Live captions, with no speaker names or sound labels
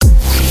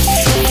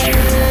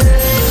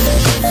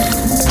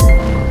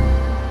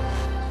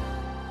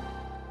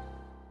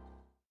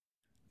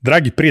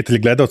Dragi prijatelji,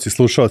 gledalci i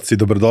slušalci,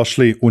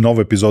 dobrodošli u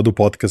novu epizodu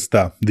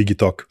podcasta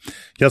DigiTalk.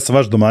 Ja sam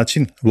vaš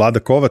domaćin, Vlada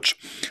Kovač,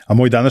 a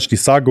moj današnji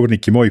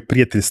sagovornik je moj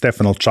prijatelj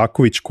Stefan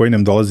Alčaković, koji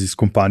nam dolazi iz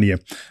kompanije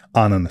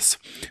Ananas.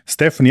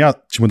 Stefan i ja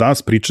ćemo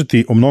danas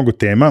pričati o mnogo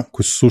tema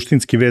koje su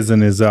suštinski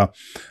vezane za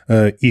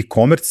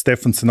e-commerce.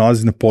 Stefan se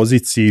nalazi na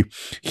poziciji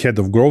Head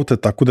of Growth,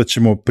 tako da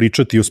ćemo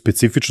pričati o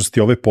specifičnosti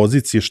ove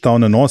pozicije, šta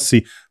ona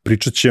nosi,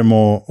 pričat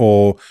ćemo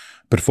o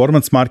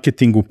performance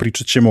marketingu,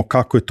 pričat ćemo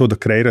kako je to da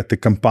kreirate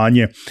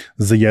kampanje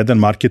za jedan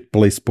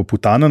marketplace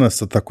poput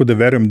Ananasa, tako da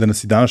verujem da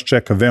nas i danas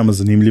čeka veoma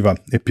zanimljiva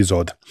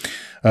epizoda.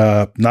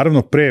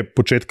 Naravno, pre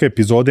početka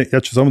epizode ja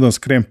ću samo da vam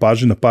skrenem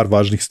pažnju na par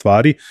važnih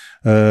stvari.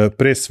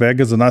 Pre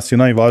svega, za nas je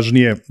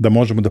najvažnije da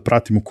možemo da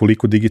pratimo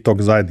koliko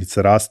DigiTalk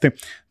zajednica raste,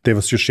 te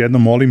vas još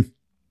jednom molim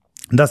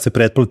da se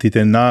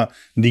pretplatite na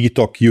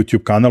DigiTalk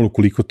YouTube kanal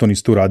ukoliko to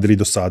niste uradili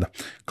do sada.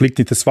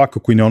 Kliknite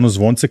svakako i na ono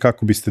zvonce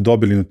kako biste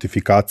dobili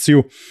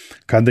notifikaciju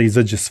kada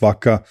izađe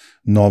svaka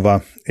nova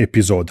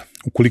epizoda.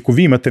 Ukoliko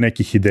vi imate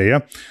nekih ideja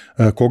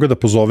koga da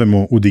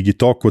pozovemo u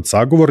DigiTalk od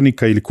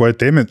sagovornika ili koje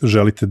teme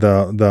želite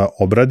da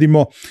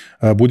obradimo,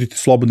 budite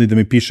slobodni da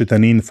mi pišete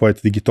na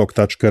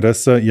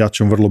info@digitalk.rs, ja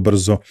ću vam vrlo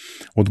brzo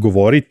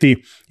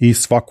odgovoriti i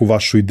svaku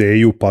vašu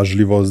ideju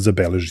pažljivo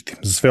zabeležiti.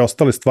 Za sve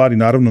ostale stvari,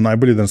 naravno,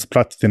 najbolje da nas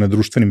pratite na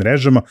društvenim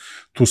mrežama,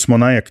 tu smo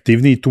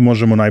najaktivniji, tu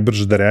možemo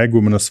najbrže da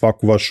reagujemo na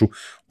svaku vašu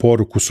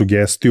poruku,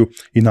 sugestiju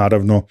i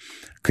naravno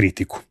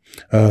kritiku.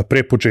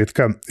 Pre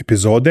početka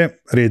epizode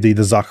red je i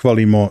da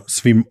zahvalimo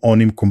svim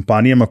onim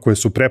kompanijama koje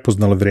su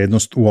prepoznale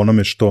vrednost u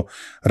onome što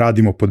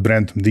radimo pod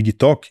brandom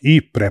DigiTalk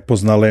i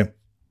prepoznale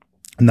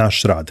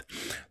naš rad.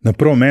 Na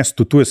prvom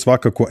mestu tu je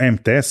svakako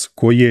MTS,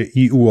 koji je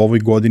i u ovoj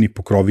godini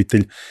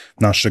pokrovitelj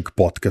našeg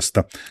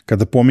podcasta.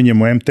 Kada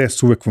pominjemo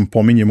MTS, uvek vam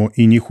pominjemo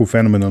i njihovu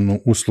fenomenalnu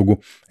uslugu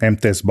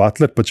MTS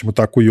Butler, pa ćemo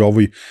tako i u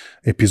ovoj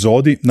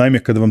epizodi. Naime,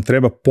 kada vam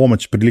treba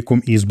pomoć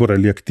prilikom izbora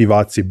ili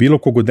aktivacije bilo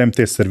kog od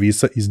MTS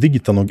servisa iz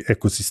digitalnog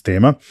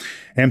ekosistema,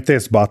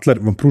 MTS Butler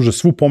vam pruža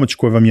svu pomoć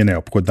koja vam je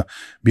neophodna.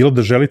 Bilo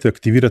da želite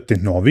aktivirate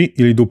novi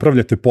ili da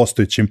upravljate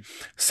postojećim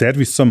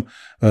servisom,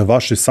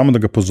 vaše je samo da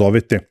ga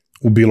pozovete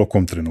u bilo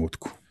kom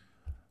trenutku.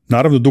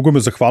 Naravno, dugujemo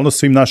zahvalnost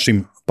svim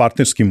našim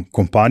partnerskim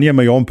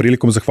kompanijama i ovom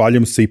prilikom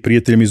zahvaljujem se i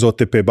prijateljima iz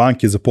OTP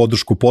banke za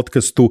podršku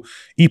podcastu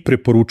i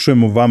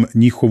preporučujemo vam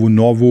njihovu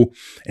novu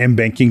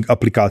M-Banking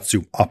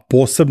aplikaciju, a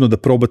posebno da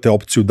probate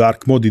opciju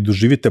Dark Mode i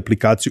doživite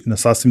aplikaciju na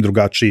sasvim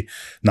drugačiji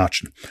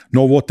način.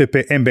 Novu OTP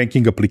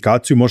M-Banking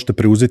aplikaciju možete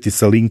preuzeti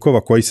sa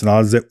linkova koji se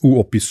nalaze u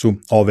opisu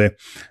ove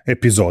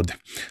epizode.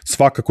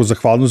 Svakako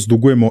zahvalnost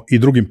dugujemo i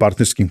drugim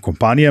partnerskim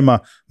kompanijama,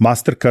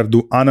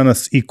 Mastercardu,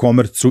 Ananas,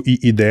 e-commerce-u i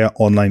Ideja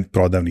online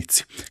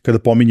prodavnici. Kada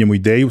pominjemo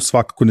Ideju,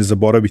 svakako ne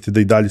zaboravite da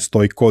i dalje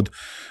stoji kod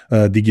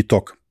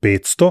DigiTalk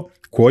 500,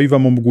 koji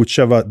vam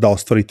omogućava da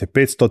ostvarite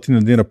 500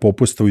 dinara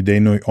popusta u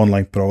Idejnoj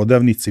online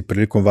prodavnici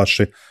prilikom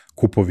vaše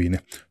kupovine.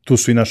 Tu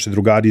su i naši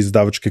drugari iz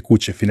izdavačke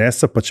kuće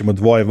Finesa, pa ćemo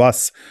dvoje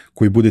vas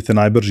koji budete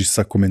najbrži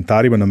sa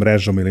komentarima na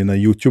mrežama ili na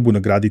YouTube-u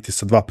nagraditi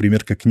sa 2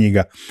 primjerka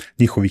knjiga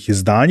njihovih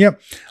izdanja,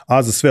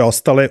 a za sve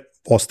ostale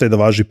ostaje da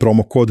važi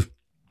promo kod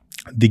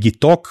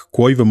DigiTalk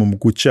koji vam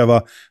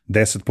omogućava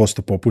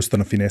 10% popusta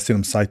na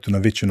Finesinom sajtu na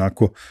već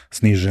onako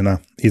snižena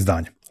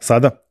izdanja.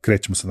 Sada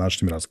krećemo sa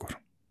današnjim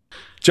razgovorom.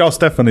 Ćao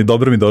Stefan i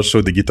dobro mi došao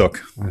u DigiTalk.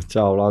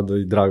 Ćao Vlado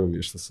i drago mi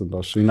je što sam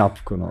došao i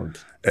napokon ovde.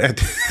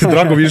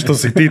 Drago mi je što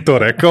si ti to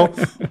rekao,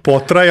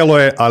 potrajalo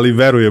je, ali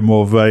verujem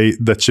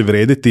da će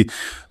vrediti.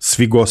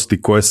 Svi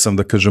gosti koje sam,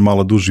 da kažem,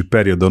 malo duži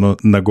period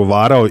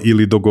nagovarao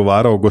ili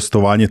dogovarao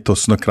gostovanje, to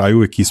su na kraju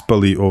uvek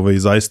ispali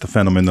zaista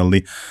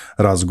fenomenalni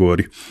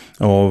razgovori.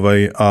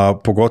 A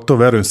pogotovo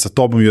verujem sa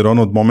tobom, jer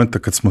od momenta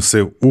kad smo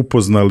se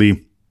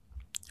upoznali,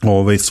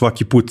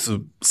 svaki put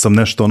sam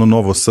nešto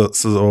novo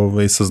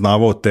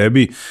saznavao o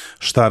tebi,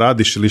 šta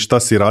radiš ili šta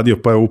si radio,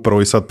 pa je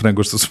upravo i sad pre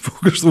nego što su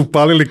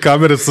upalili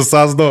kamere sam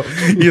saznao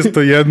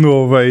isto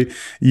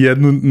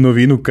jednu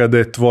novinu kada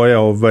je tvoja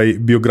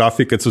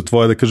biografija, kad su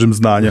tvoje, da kažem,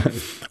 znanja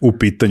u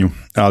pitanju.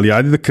 Ali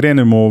ajde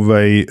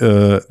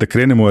da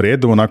krenemo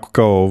redom, onako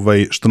kao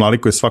što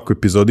nalikuje svakoj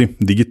epizodi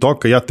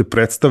DigiTalka. Ja te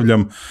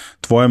predstavljam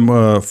tvojom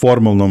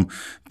formalnom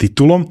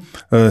titulom.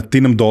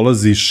 Ti nam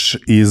dolaziš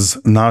iz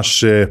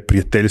naše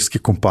prijateljske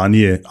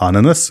kompanije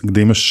Ananas,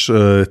 gde imaš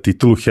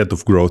titulu Head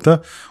of Growth-a.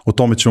 O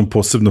tome ćemo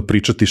posebno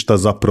pričati šta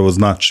zapravo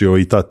znači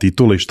i ta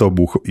titula i šta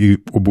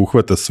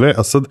obuhvata sve.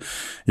 A sad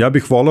ja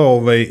bih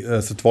voleo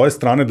sa tvoje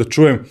strane da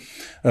čujem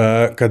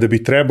kada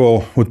bi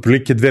trebao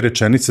otprilike 2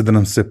 rečenice da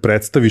nam se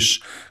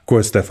predstaviš ko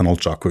je Stefan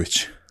Alčaković.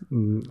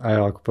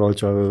 Evo, ako prvo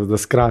ću da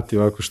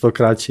skratim, ako što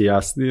kraće i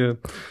jasnije.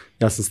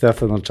 Ja sam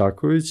Stefan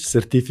Alčaković,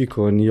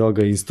 sertifikovani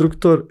yoga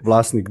instruktor,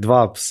 vlasnik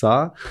 2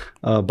 psa,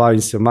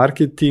 bavim se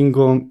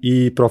marketingom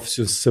i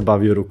profesijom sam se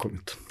bavio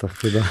rukometom.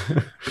 Tako da...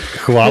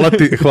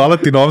 Hvala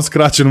ti na ovom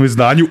skraćenom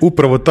izdanju.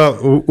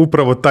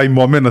 Upravo taj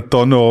moment,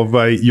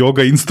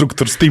 yoga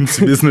instruktor, s tim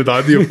si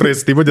iznenadio pre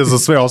snimanja, za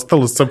sve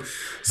ostalo sam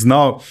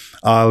znao,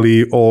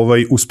 ali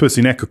uspeo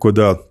si nekako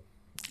da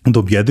da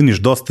objediniš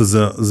dosta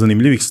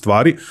zanimljivih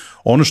stvari.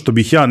 Ono što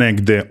bih ja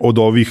negde od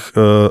ovih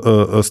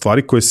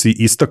stvari koje si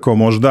istakao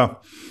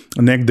možda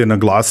negde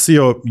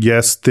naglasio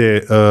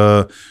jeste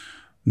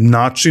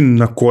način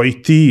na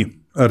koji ti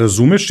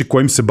razumeš i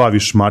kojim se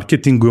baviš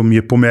marketingom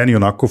je po meni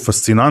onako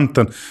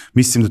fascinantan.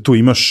 Mislim da tu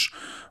imaš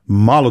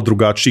malo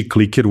drugačiji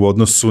kliker u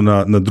odnosu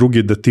na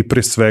druge, da ti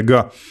pre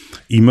svega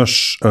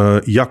imaš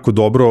jako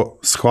dobro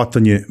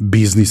shvatanje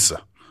biznisa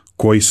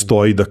koji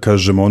stoji, da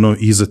kažem,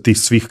 iza tih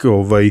svih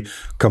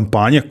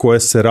kampanja koje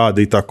se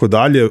rade i tako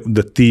dalje,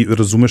 da ti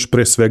razumeš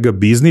pre svega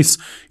biznis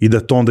i da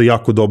to onda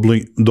jako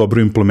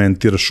dobro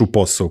implementiraš u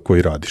posao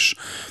koji radiš.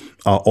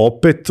 A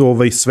opet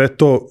sve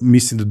to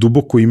mislim da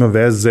duboko ima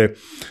veze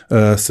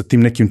sa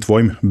tim nekim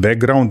tvojim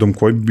backgroundom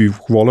koji bih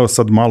voleo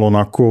sad malo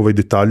onako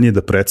detaljnije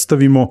da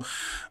predstavimo,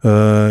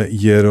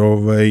 jer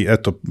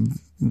eto,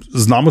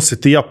 znamo se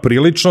ti i ja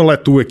prilično, ali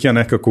eto uvek ja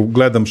nekako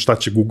gledam šta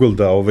će Google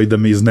da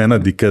me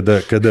iznenadi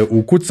kada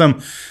ukucam.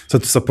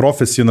 Sad sa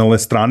profesionalne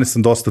strane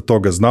sam dosta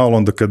toga znao, ali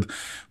onda kad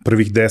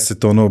prvih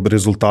 10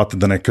 rezultata,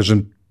 da ne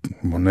kažem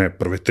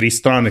prve 3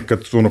 strane, kad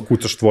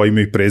kucaš tvoje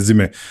ime i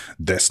prezime,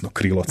 desno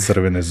krilo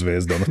crvene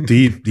zvezde,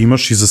 ti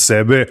imaš iza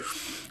sebe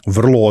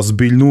vrlo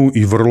ozbiljnu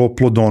i vrlo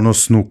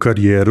plodonosnu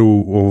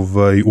karijeru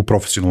u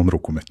profesionalnom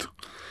rukometu.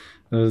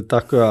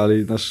 Tako je,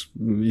 ali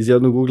iz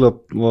jednog ugla,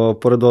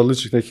 pored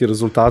odličnih nekih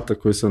rezultata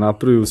koji se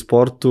napravio u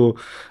sportu,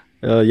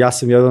 ja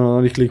sam jedan od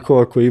onih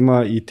likova koji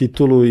ima i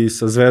titulu i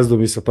sa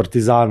Zvezdom i sa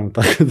Partizanom,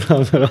 tako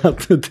da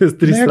verovatno te 3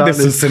 strane. Negde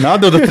sam se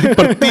nadao da ti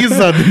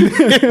Partizan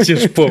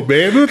nećeš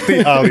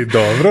pomenuti, ali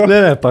dobro.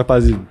 Ne, pa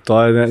pazi,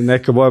 to je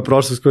neka moja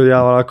prošlost koju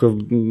ja ovako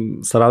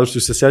sa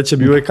radošću se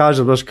sećam i uvek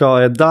kažem,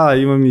 kao da,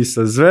 imam i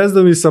sa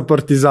Zvezdom i sa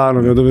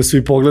Partizanom i onda me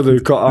svi pogledaju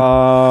kao,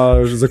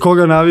 a za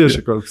koga navijaš?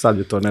 Sad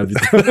je to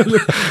nebitno.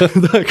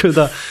 Dakle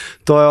da,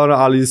 to je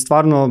ali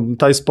stvarno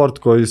taj sport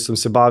koji sam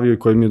se bavio i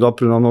koji mi je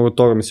doprinao mnogo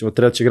toga, mislim od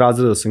 3.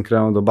 razreda sam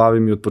krenuo da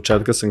bavim i od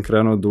početka sam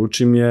krenuo da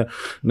učim, je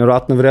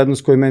nevjerojatna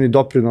vrednost koja je meni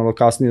doprinalo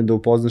kasnije da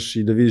upoznaš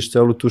i da vidiš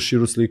celu tu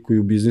širu sliku i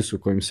u biznisu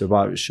kojim se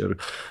baviš, jer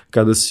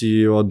kada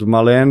si od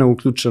malena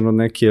uključen od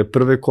neke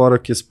prve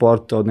korake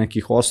sporta, od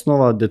nekih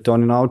osnova, gde te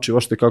oni nauči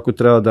ošte kako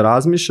treba da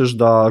razmišljaš,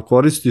 da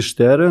koristiš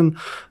teren,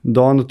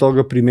 da onda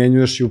toga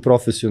primenjuješ i u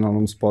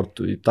profesionalnom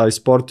sportu i taj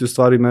sport je u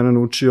stvari mene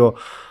naučio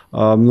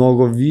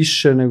mnogo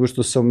više nego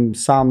što sam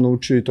sam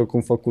naučio i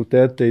tokom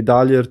fakulteta i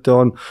dalje, jer te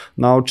on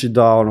nauči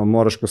da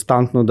moraš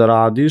konstantno da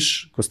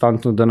radiš,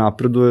 konstantno da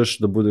napreduješ,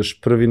 da budeš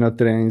prvi na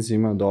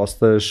treninzima, da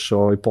ostaješ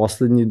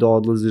poslednji da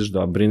odlaziš,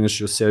 da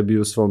brineš i o sebi i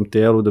o svom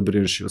telu, da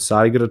brineš i o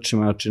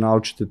saigračima, znači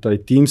naučite taj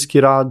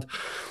timski rad,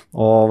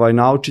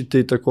 naučite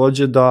i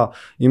takođe da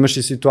imaš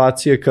i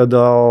situacije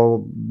kada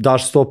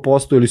daš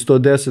 100% ili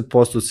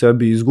 110%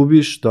 sebi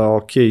izgubiš, da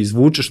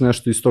izvučeš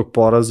nešto iz tog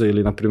poraza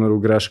ili na primjer u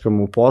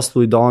greškama u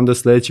poslu i da onda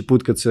sledeći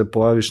put kad se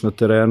pojaviš na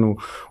terenu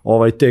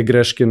te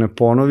greške ne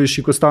ponoviš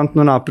i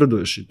konstantno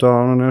napreduješ i to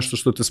je nešto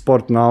što te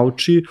sport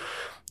nauči,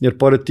 jer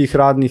pored tih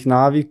radnih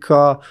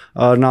navika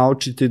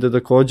naučiti da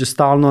takođe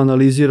stalno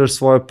analiziraš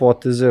svoje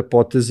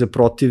poteze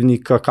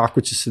protivnika,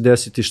 kako će se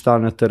desiti šta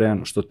na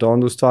terenu, što te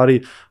onda u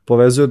stvari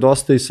povezuje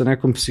dosta i sa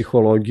nekom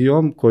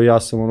psihologijom, koju ja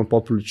sam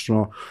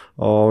poprilično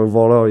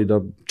voleo i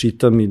da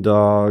čitam i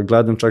da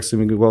gledam, čak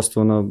sam i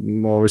gostovno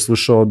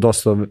slušao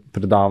dosta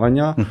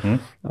predavanja.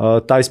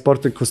 Taj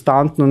sport te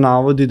konstantno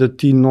navodi da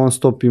ti non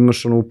stop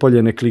imaš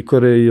upaljene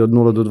klikore i od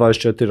 0 do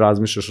 24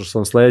 razmišljaš o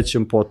svom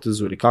sledećem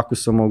potezu ili kako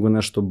sam mogu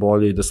nešto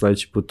bolje i da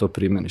sledeći put to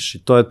primeniš. I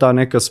to je ta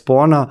neka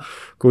spona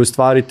koju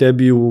stvari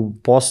tebi u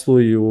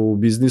poslu i u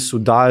biznisu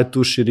daje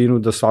tu širinu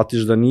da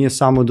shvatiš da nije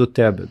samo do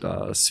tebe,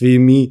 da svi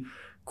mi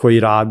koji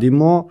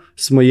radimo,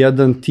 smo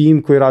jedan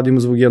tim koji radimo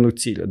zbog jednog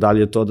cilja. Da li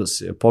je to da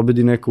se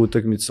pobedi neka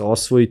utakmica,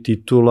 osvoji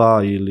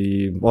titula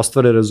ili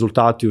ostvare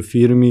rezultati u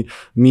firmi,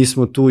 mi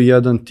smo tu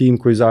jedan tim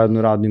koji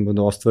zajedno radimo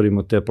da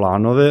ostvarimo te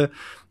planove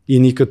i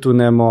nikad tu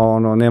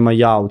nema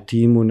ja u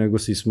timu, nego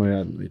svi smo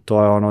jedno. I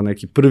to je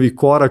neki prvi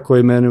korak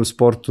koji mene u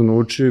sportu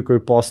naučio i koji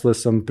posle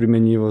sam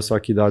primenjivao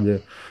svaki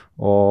dalje,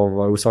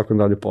 u svakom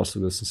dalje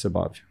poslu da sam se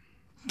bavio.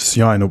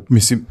 Sjajno,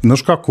 mislim,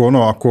 znaš kako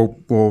ako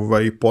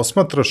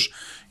posmatraš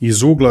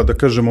iz ugla, da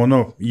kažem,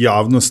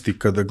 javnosti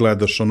kada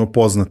gledaš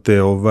poznate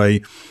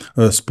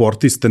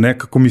sportiste,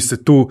 nekako mi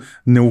se tu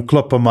ne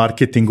uklapa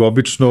marketing,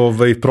 obično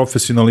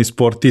profesionalni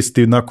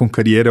sportisti nakon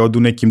karijere odu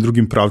nekim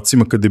drugim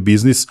pravcima kada je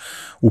biznis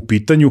u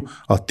pitanju,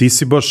 a ti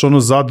si baš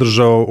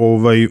zadržao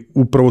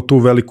upravo tu u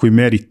velikoj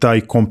meri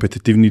taj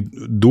kompetitivni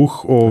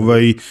duh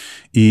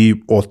i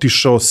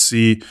otišao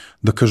si,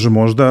 da kažem,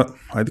 možda,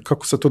 ajde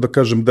kako sad to da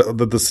kažem,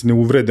 da se ne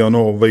uvrede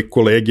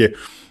kolege,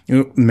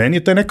 meni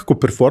je taj nekako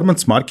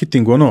performance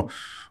marketing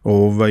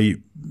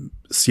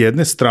s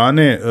jedne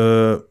strane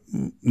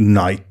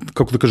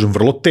kako da kažem,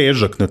 vrlo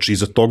težak, znači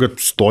iza toga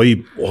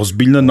stoji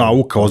ozbiljna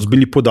nauka,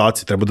 ozbiljni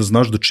podaci, treba da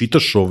znaš da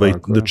čitaš,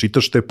 da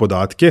čitaš te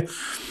podatke,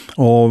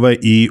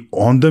 i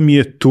onda mi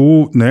je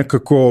tu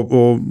nekako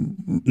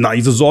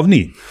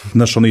najizazovniji,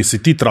 znaš,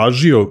 jesi ti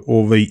tražio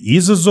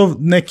izazov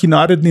neki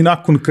naredni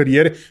nakon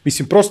karijere,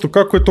 mislim, prosto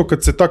kako je to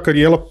kad se ta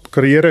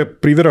karijera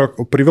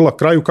privela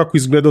kraju, kako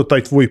izgledao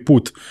taj tvoj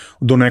put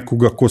do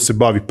nekoga ko se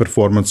bavi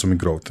performansom i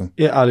growthom?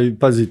 Ali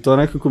pazi, to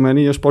nekako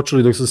meni još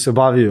počeli dok sam se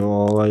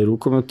bavio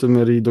rukometom,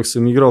 jer i dok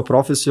sam igrao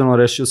profesionalno,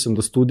 rešio sam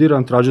da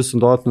studiram, tražio sam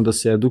dodatno da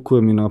se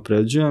edukujem i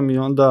napređujem, i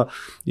onda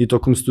i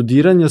tokom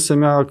studiranja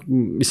sam ja,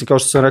 mislim, kao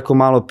što sam rekao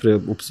malo pre,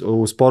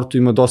 u sportu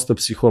ima dosta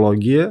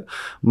psihologije,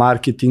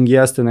 marketing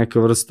jeste neka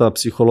vrsta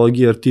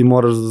psihologije, jer ti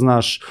moraš da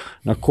znaš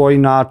na koji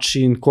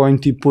način,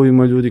 kojim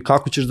tipovima ljudi,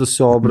 kako ćeš da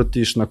se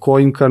obratiš, na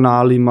kojim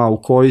kanalima,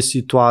 u kojoj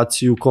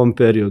situaciji, u kom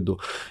periodu.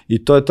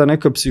 I to je ta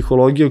neka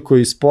psihologija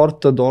koja iz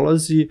sporta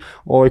dolazi,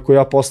 koju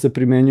ja posle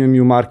primenjujem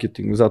i u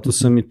marketingu. Zato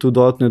sam i tu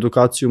dodatnu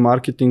edukaciju u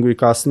marketingu i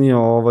kasnije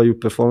u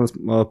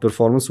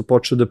performansu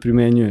počeo da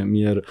primenjujem,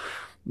 jer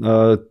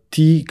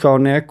ti kao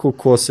neko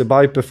ko se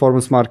bavi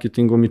performance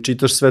marketingom i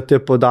čitaš sve te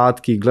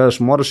podatke i gledaš,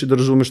 moraš i da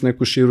razumeš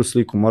neku širu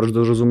sliku, moraš da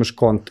razumeš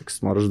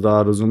kontekst, moraš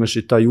da razumeš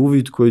i taj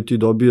uvid koji ti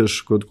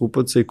dobijaš kod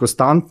kupaca i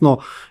konstantno,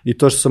 i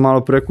to što sam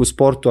malo preko u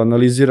sportu,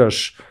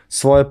 analiziraš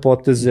svoje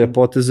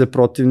poteze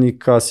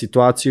protivnika,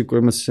 situacije u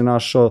kojima si se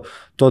našao,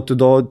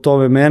 to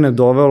me mene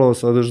dovelo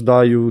sada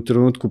da i u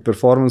trenutku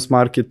performance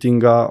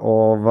marketinga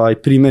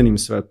primenim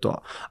sve to.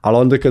 Ali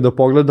onda kada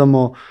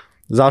pogledamo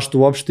zašto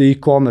uopšte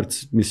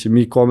e-commerce? Mislim,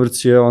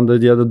 e-commerce je onda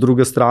jedna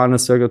druga strana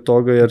svega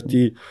toga, jer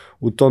ti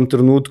u tom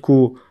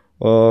trenutku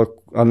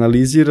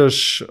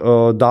analiziraš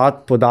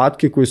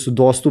podatke koji su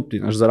dostupni,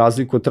 znaš, za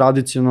razliku od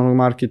tradicionalnog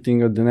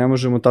marketinga gde ne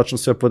možemo tačno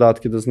sve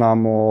podatke da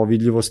znamo o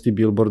vidljivosti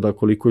billboarda,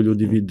 koliko je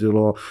ljudi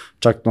videlo,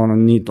 čak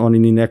oni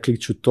ni ne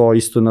klikću to,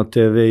 isto na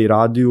TV i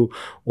radiju.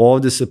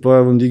 Ovde se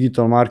pojavom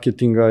digital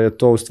marketinga je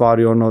to u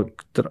stvari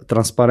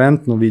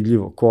transparentno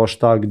vidljivo, ko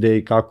šta, gde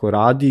i kako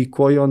radi i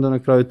koji onda na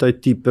kraju taj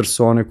tip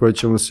persone koje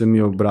ćemo se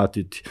mi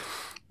obratiti.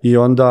 I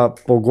onda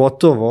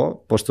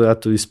pogotovo, pošto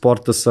eto iz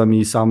sporta sam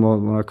i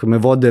samo me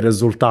vode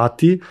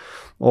rezultati,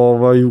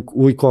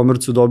 u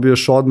e-commerce-u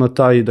dobiješ odmah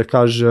taj, da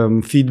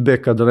kažem,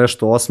 feedback kada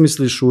nešto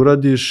osmisliš,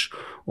 uradiš,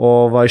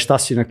 šta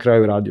si na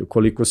kraju radio,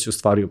 koliko si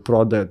ostvario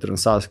prodaje,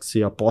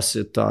 transakcija,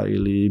 poseta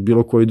ili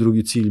bilo koji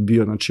drugi cilj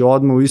bio. Znači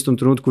odmah u istom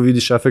trenutku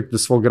vidiš efekte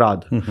svog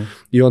rada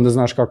i onda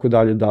znaš kako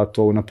dalje da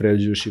to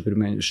unapređuješ i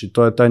primenjuješ. I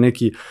to je taj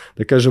neki,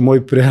 da kažem,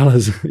 moj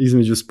prelaz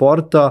između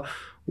sporta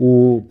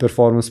u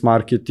performance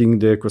marketing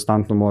gde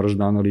konstantno moraš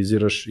da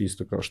analiziraš,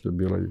 isto kao što je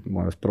bila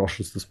moja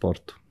prošlost u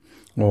sportu.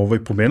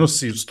 Pomenuo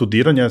si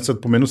studiranje, sad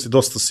pomenuo si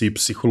dosta si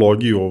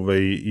psihologiju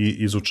i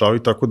izučavao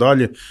i tako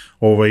dalje.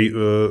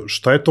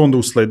 Šta je to onda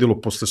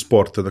usledilo posle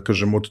sporta, da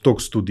kažem, od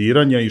tog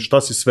studiranja i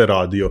šta si sve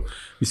radio?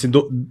 Mislim,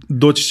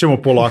 doći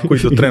ćemo polako i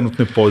do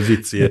trenutne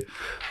pozicije.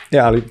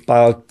 Ali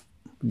pa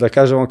da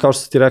kažem, kao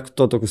što ti rekao,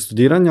 to tokom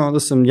studiranja, onda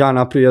sam ja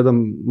napravio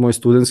jedan moj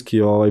studentski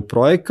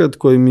projekat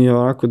koji mi je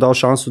onako dao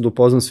šansu da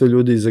upoznam sve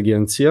ljudi iz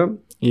agencija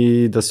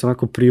i da se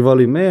onako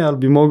privalim, ali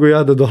bi mogao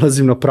ja da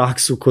dolazim na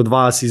praksu kod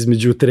vas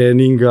između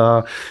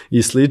treninga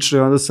i slično.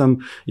 I onda sam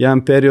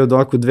jedan period,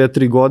 ovako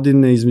 2-3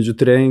 godine između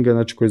treninga,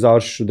 znači koji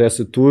završiš u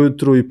 10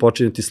 ujutru i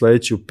počinje ti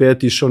sledeći u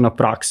 5, išao na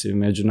praksi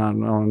među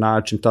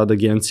način tad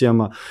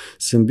agencijama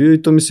sam bio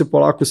i to mi se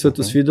polako sve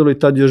to svidelo i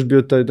tad još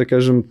bio taj, da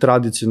kažem,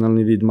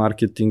 tradicionalni vid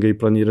marketinga i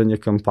planiranja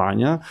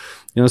kampanja.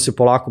 I onda se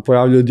polako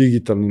pojavljaju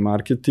digitalni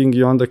marketing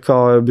i onda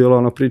kao je bila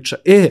ona priča,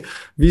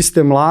 vi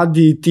ste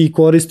mladi i ti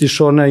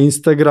koristiš onaj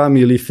Instagram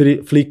ili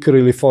Flickr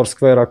ili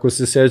Foursquare ako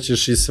se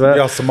sećaš i sve.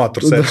 Ja sam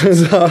mator,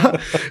 sećam.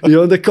 I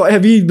onda kao,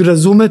 vi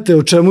razumete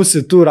o čemu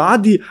se tu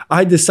radi,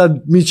 ajde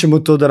sad mi ćemo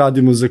to da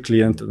radimo za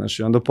klijenta.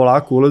 Znači, onda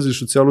polako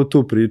ulaziš u celu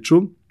tu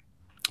priču.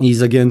 I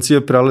iz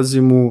agencije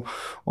prelazim u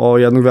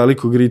jednog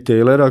velikog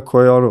retailera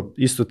koja je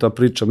isto ta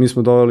priča, mi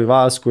smo doveli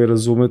vas koji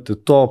razumete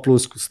to,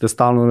 plus ste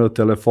stalno na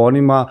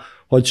telefonima,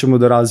 hoćemo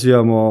da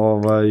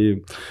razvijamo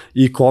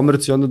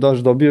e-commerce i onda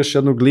dobijaš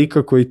jednog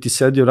lika koji ti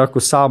sedi onako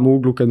sam u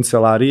uglu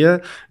kancelarije,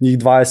 njih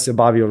 20 se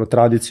bavi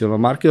tradicionalno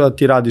marketingu, a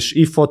ti radiš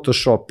i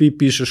Photoshop, i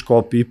pišeš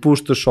copy, i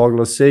puštaš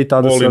oglase i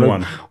tada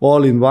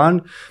all in one.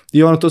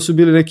 I to su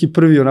bili neki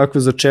prvi onako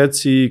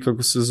začeci,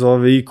 kako se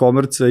zove,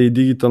 e-commerce i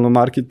digitalno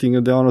marketinga,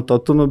 gde je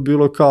totalno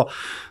bilo kao,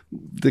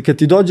 kad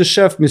ti dođe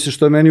šef, misliš,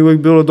 što je meni uvek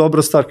bilo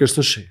dobra stvar, kažeš,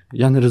 slušaj,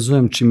 ja ne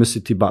razumem čime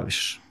se ti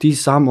baviš. Ti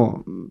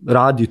samo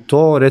radi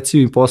to, reci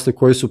mi posle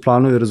koji su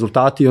planovi,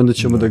 rezultati i onda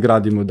ćemo da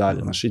gradimo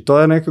dalje. I to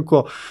je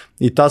nekako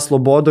i ta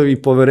sloboda i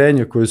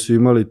poverenje koje su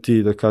imali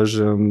ti, da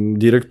kažem,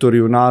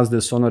 direktori u nas,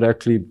 gde su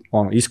rekli,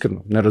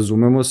 iskreno, ne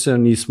razumemo se,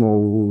 nismo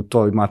u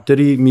toj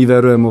materiji, mi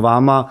verujemo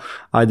vama,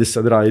 ajde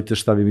sad radite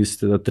šta vi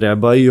mislite da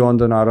treba, i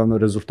onda naravno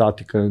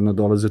rezultati kada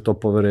nadolaze, to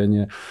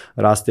poverenje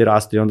raste i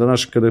raste. I onda,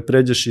 znaš, kada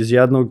pređeš iz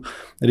jednog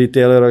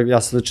retailera,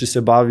 ja sam znači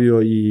se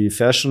bavio i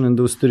fashion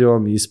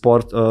industrijom, i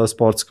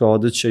sportska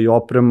odeća i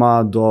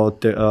oprema, do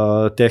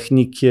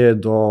tehnike,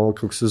 do,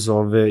 kako se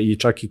zove, i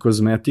čak i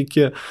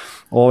kozmetike,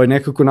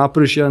 nekako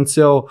napraviš jedan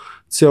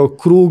ceo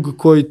krug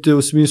koji te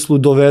u smislu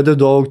dovede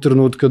do ovog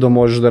trenutka da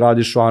možeš da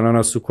radiš u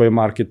Ananasu, koji je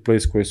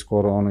marketplace, koji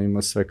skoro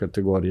ima sve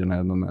kategorije na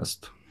jednom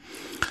mestu.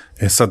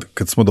 Sad,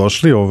 kad smo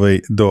došli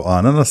do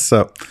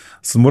Ananasa,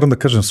 sad moram da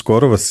kažem,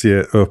 skoro vas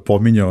je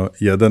pominjao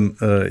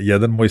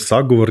jedan moj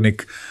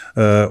sagovornik,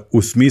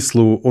 u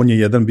smislu, on je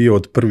jedan bio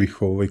od prvih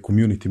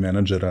community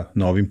menadžera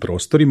na ovim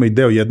prostorima i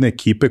deo jedne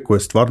ekipe koja je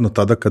stvarno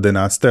tada kada je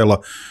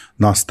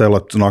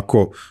nastajala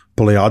onako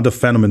plejada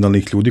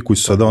fenomenalnih ljudi koji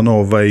su sada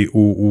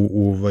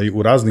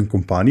u raznim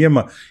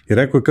kompanijama, i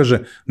rekao je, kaže,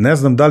 ne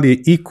znam da li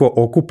je iko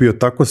okupio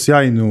tako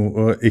sjajnu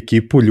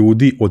ekipu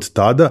ljudi od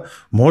tada,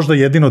 možda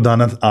jedino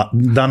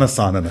danas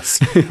Ananas.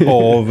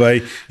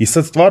 I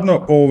sad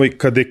stvarno,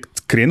 kada je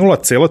krenula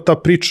cela ta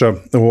priča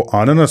o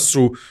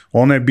Ananasu,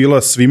 ona je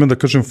bila svima, da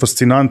kažem,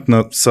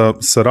 fascinantna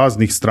sa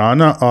raznih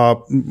strana, a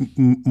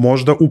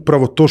možda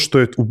upravo to što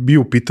je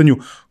bio u pitanju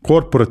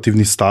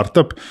korporativni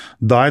startup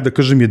daje, da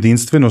kažem,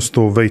 jedinstvenost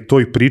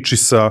toj priči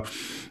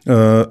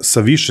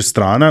sa više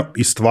strana,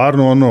 i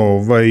stvarno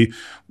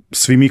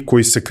svi mi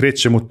koji se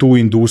krećemo tu u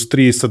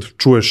industriji, sad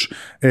čuješ,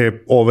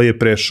 ovaj je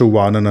prešao u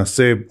Ananas,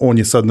 on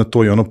je sad na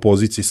toj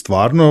poziciji.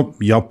 Stvarno,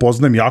 ja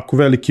poznajem jako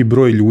veliki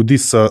broj ljudi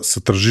sa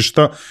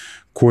tržišta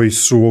koji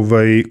su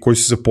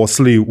se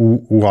zaposlili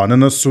u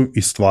Ananasu,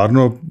 i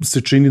stvarno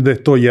se čini da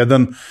je to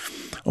jedan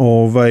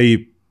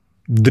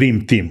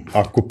dream team,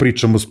 ako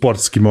pričamo o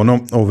sportskim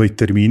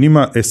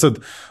terminima. Sad,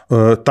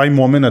 taj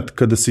moment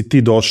kada si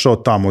ti došao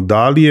tamo,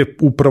 da li je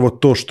upravo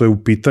to što je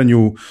u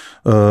pitanju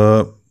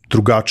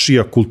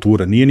drugačija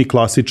kultura, nije ni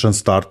klasičan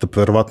startup,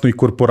 verovatno i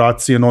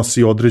korporacije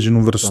nosi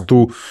određenu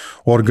vrstu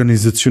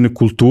organizacione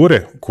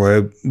kulture koja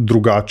je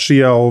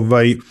drugačija,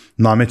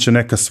 nameće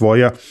neka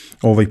svoja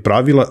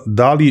pravila.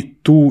 Da li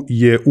tu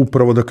je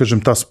upravo, da kažem,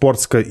 ta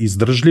sportska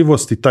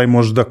izdržljivost i taj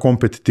možda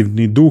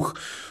kompetitivni duh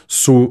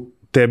su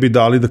tebi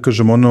dali, da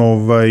kažem,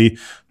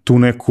 tu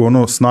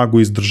neku snagu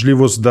i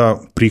izdržljivost da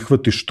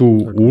prihvatiš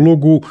tu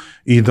ulogu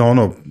i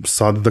da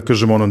sad, da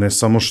kažem, ne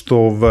samo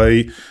što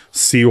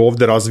si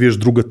ovde razviješ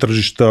druga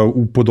tržišta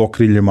pod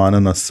okriljem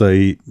Ananasa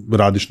i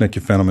radiš neke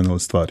fenomenalne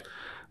stvari?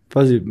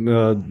 Pazi,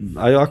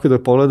 ajde ovako da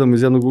pogledamo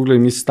iz jednog ugla, i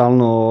mi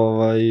stalno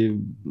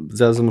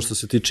zezamo što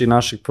se tiče i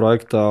našeg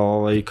projekta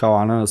kao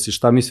Ananas i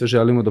šta mi sve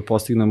želimo da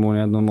postignemo u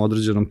jednom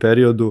određenom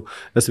periodu.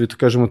 Ja se mi to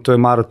kažemo, to je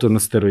maraton na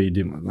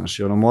steroidima. Znaš,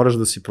 moraš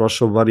da si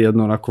prošao bar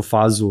jednu onako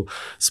fazu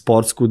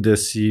sportsku gde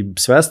si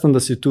svestan da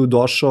si tu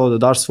došao, da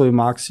daš svoj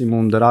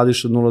maksimum, da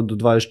radiš od 0 do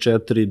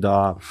 24,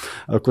 da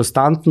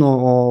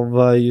konstantno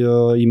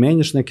i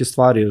menjaš neke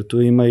stvari, jer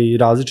tu ima i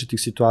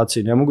različitih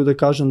situacija. Ne mogu da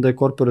kažem da je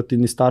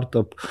korporativni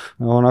startup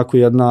onako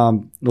jedna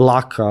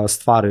laka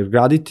stvar, jer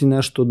graditi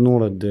nešto od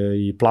nule,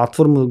 gde i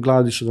platformu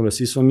gradiš od nule,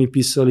 svi smo mi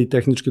pisali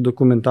tehničke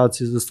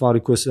dokumentacije za stvari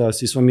koje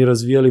svi smo mi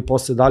razvijali,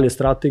 posle dalje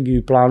strategiju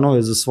i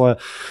planove za svoje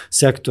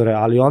sektore,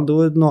 ali onda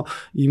ujedno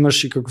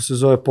imaš i, kako se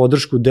zove,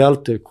 podršku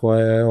Delte, koja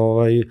je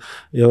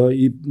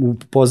i u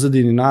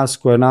pozadini nas,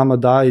 koja nama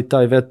daje i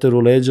taj veter u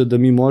leđa da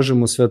mi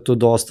možemo sve to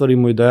da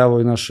ostvarimo i da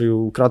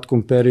u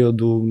kratkom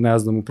periodu, ne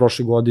znam, u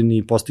prošle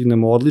godini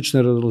postignemo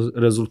odlične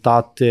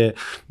rezultate,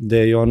 gde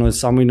je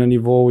samo i na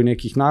nivou i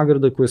nekih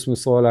nagrada koje smo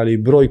osvojili, ali i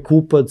broj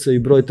kupaca i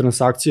broj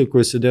transakcija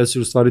koje se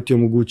desili, u stvari ti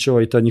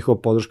omogućava i ta njihova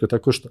podrška,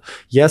 tako što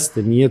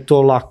jeste, nije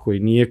to lako i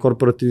nije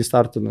korporativni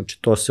startup,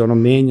 znači to se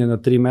menja na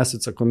 3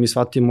 meseca, ako mi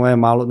shvatimo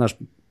malo, znaš,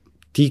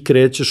 ti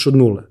krećeš od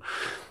nule.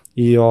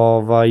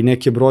 I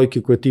neke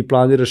brojke koje ti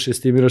planiraš i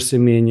estimiraš se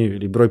menjaju,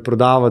 ili broj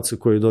prodavaca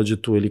koji dođe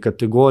tu, ili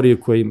kategorije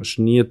koje imaš.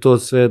 Nije to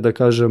sve, da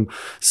kažem,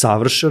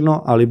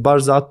 savršeno, ali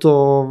baš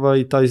zato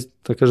taj,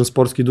 da kažem,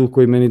 sportski duh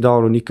koji meni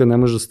dao, nikad ne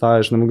može da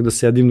staješ, ne mogu da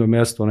sedim na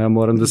mesto, ja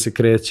moram da se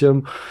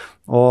krećem,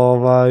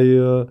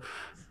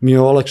 mi je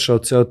olakšao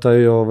ceo taj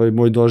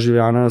moj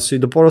doživljaj Ananasa i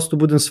da prosto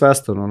budem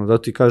svestan, da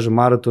ti kažem,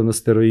 maraton na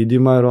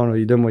steroidima, jer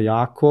idemo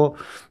jako,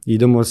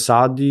 idemo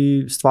sad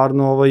i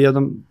stvarno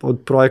jedan od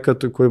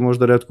projekata koji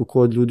možda retko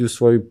ko od ljudi u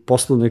svojoj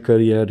poslovnoj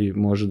karijeri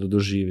može da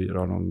doživi, jer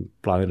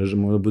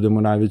planiramo da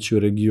budemo najveći u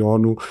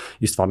regionu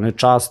i stvarno je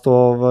čast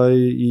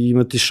i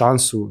imati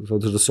šansu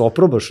da se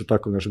oprobaš,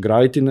 tako,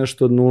 graditi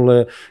nešto od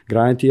nule,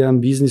 graditi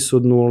jedan biznis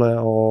od nule,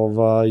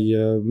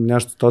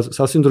 nešto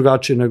sasvim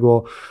drugačije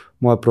nego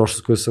moja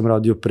prošlost koju sam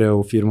radio pre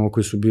u firmama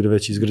koji su bili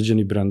već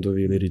izgrađeni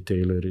brendovi ili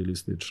retaileri ili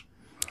slično.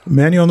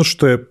 Meni ono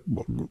što je,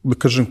 da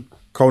kažem,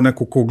 kao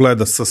neko ko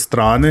gleda sa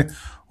strane,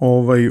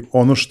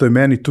 ono što je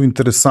meni tu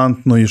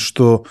interesantno je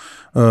što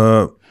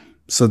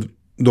sad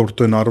dobro,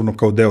 to je naravno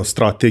kao deo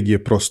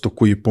strategije prosto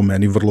koji je po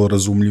meni vrlo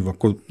razumljiv,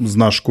 ako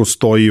znaš ko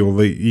stoji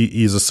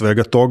iza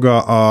svega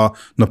toga, a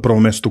na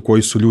prvom mestu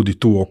koji su ljudi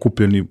tu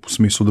okupljeni u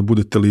smislu da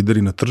budete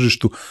lideri na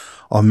tržištu,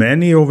 a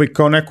meni je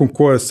kao nekom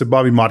koja se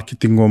bavi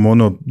marketingom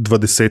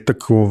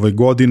 20-ak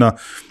godina,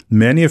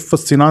 meni je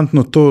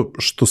fascinantno to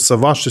što sa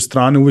vaše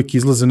strane uvek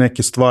izlaze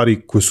neke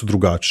stvari koje su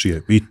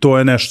drugačije i to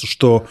je nešto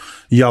što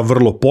ja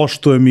vrlo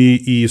poštujem i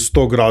iz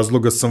tog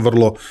razloga sam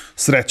vrlo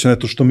srećan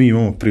eto što mi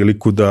imamo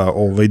priliku da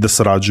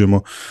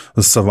sarađujemo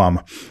sa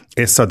vama.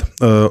 E sad,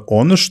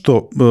 ono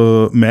što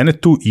mene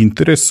tu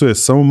interesuje,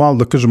 samo malo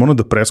da kažem,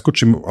 da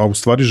preskočim, a u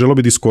stvari želeo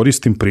bih da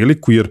iskoristim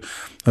priliku jer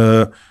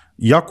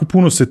jako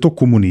puno se to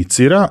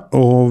komunicira,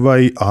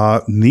 a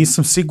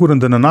nisam siguran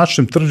da na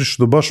našem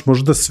tržištu baš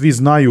možda svi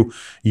znaju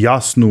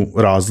jasnu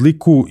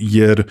razliku,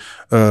 jer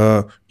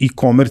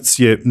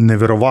e-commerce je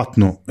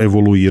neverovatno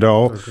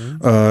evoluirao.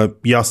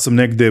 Ja sam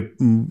negde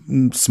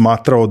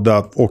smatrao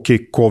da,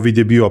 COVID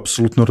je bio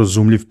apsolutno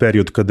razumljiv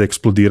period kada je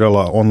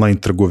eksplodirala online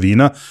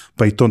trgovina,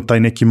 pa i to taj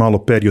neki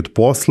malo period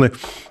posle,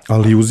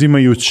 ali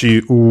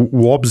uzimajući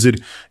u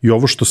obzir i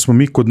ovo što smo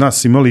mi kod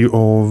nas imali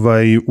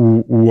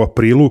u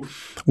aprilu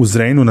u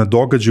Zrenjaninu na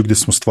događaju gde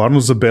smo stvarno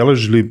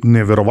zabeležili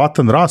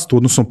neverovatan rast u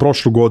odnosu na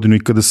prošlu godinu i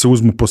kada se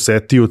uzmu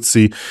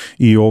posetioci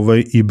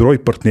i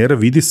broj partnera,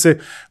 vidi se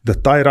da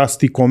taj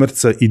rast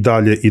e-commerce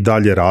i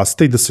dalje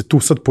raste i da se tu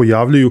sad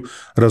pojavljaju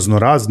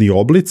raznorazni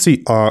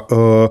oblici, a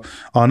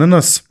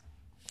Ananas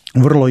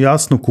vrlo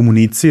jasno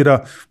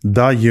komunicira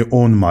da je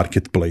on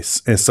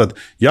marketplace. E sad,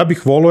 ja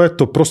bih volio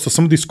prosto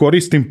samo da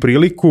iskoristim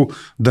priliku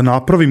da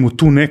napravimo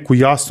tu neku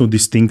jasnu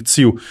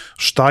distinkciju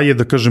šta je,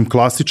 da kažem,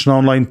 klasična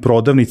online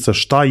prodavnica,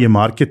 šta je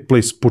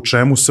marketplace, po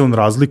čemu se on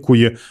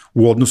razlikuje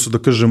u odnosu, da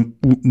kažem,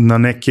 na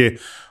neke,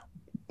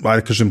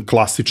 ajde kažem,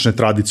 klasične,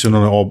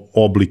 tradicionalne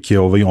oblike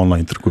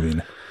online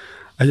trgovine.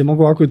 Ajde,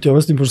 mogu ovako ti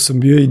objasnim, pošto sam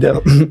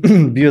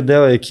bio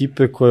deo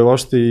ekipe koja je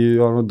uopšte i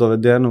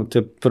dovedena u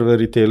te prve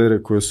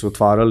retailere koje su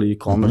otvarali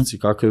e-commerce i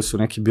kakve su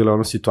neke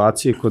bile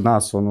situacije kod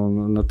nas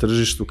na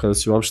tržištu kada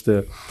si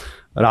uopšte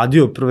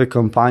radio prve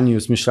kampanje i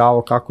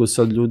osmišljavao kako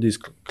sad ljudi iz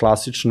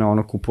klasične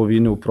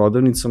kupovine u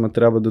prodavnicama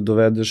treba da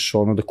dovedeš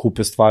da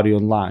kupe stvari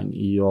online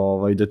i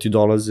da ti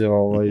dolaze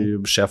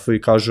šefovi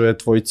i kažu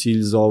tvoj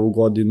cilj za ovu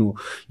godinu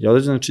i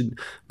određen. Znači,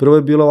 prvo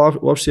je bila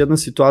uopšte jedna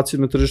situacija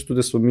na tržištu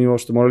gde smo mi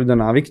uopšte morali da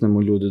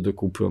naviknemo ljude da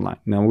kupuju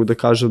online. Ne mogu da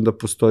kažem da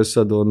postoje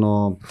sad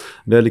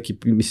veliki,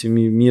 mislim,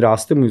 mi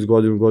rastemo iz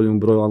godine u godinu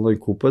broj online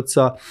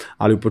kupaca,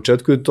 ali u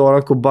početku je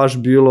to baš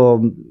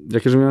bilo, ja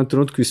kažem, u jednom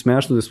trenutku i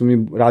smešno da smo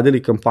mi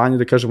radili kampanje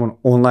da kažemo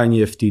online je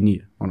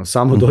jeftinije.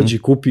 Samo dođi i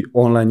kupi,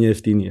 online je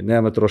jeftinije.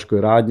 Nema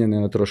troškove radnje,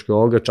 nema troškove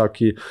ovoga,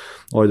 čak i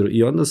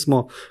I onda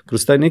smo,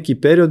 kroz taj neki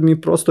period,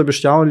 mi prosto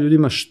objašnjavali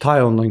ljudima šta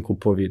je online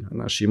kupovina.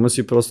 Znaš, ima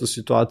si prosto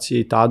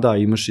situacije i tada,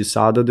 imaš i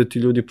sada, da ti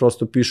ljudi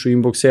prosto pišu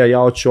inbox, ja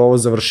hoću ovo,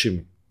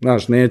 završim.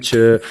 Znaš,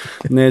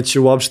 neće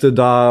uopšte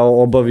da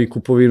obavi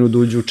kupovinu, da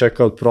uđe u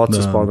checkout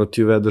proces, pa onda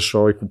ti uvedeš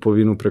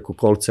kupovinu preko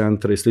call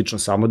centra i slično,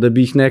 samo da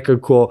bi ih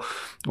nekako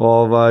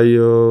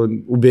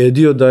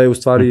ubedio da je u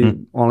stvari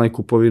online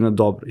kupovina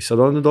dobra. I sad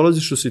onda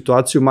dolaziš u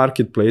situaciju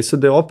marketplace-a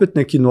da je opet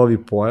neki novi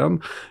pojam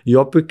i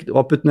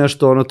opet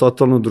nešto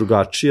totalno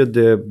drugačije,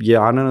 gde je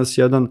Ananas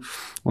jedan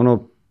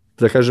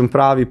da kažem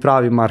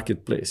pravi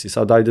marketplace i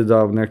sad ajde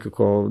da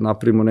nekako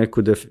napravimo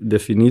neku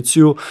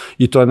definiciju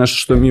i to je nešto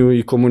što mi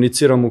i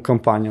komuniciramo u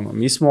kampanjama.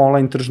 Mi smo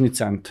online tržni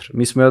centar,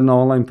 mi smo jedna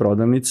online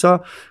prodavnica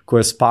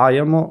koja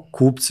spajamo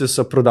kupce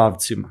sa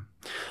prodavcima.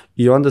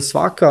 I onda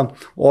svaka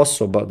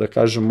osoba, da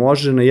kažem,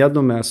 može na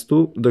jednom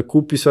mestu da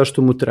kupi sve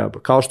što mu treba.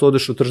 Kao što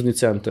odeš u tržni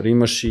centar,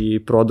 imaš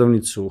i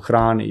prodavnicu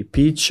hrane i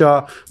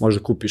pića,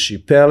 možda kupiš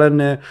i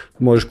pelene,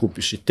 možeš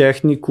kupiš i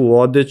tehniku,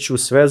 odeću,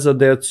 sve za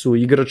decu,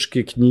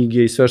 igračke,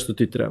 knjige i sve što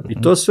ti treba.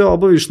 I to sve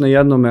obaviš na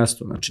jednom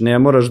mestu. Znači, ne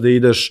moraš da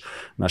ideš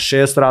na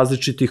 6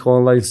 različitih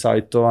online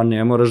sajtova,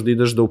 ne moraš da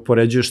ideš da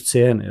upoređuješ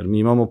cene, jer mi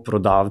imamo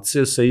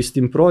prodavce sa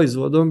istim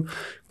proizvodom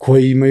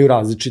koji imaju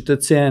različite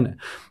cene.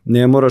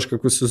 Ne moraš,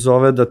 kako se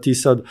zove, da ti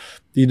sad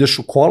ideš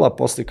u kola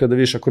posle kada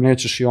vidiš, ako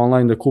nećeš i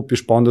online da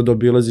kupiš, pa onda da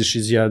obilaziš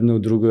iz jedne u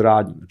drugoj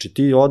radnji. Znači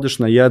ti odeš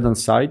na jedan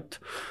sajt,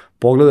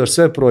 pogledaš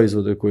sve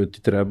proizvode koje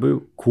ti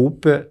trebaju,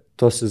 kupe,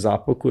 to se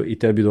zapakuje i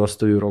tebi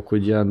dostavi u roku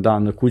od jedan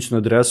dan na kućnu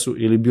adresu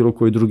ili bilo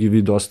koji drugi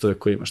vid dostave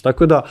koji imaš.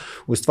 Tako da,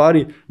 u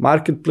stvari,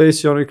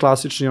 marketplace je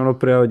klasični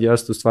prevod,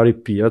 jeste u stvari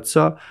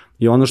pijaca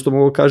i ono što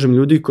mogu kažem,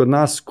 ljudi kod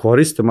nas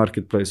koriste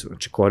marketplace,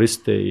 znači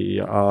koriste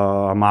i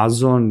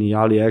Amazon i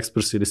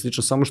AliExpress ili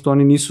slično, samo što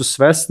oni nisu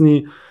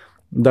svesni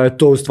da je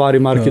to u stvari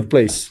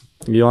marketplace.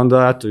 I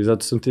onda, eto, i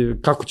zato sam ti,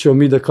 kako ćemo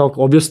mi da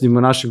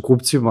objasnimo našim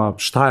kupcima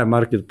šta je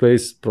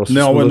marketplace?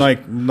 Ne, ovo je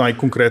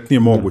najkonkretnije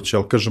moguće,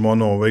 ali kažem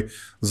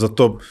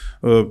zato,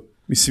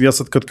 mislim, ja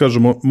sad kad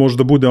kažemo,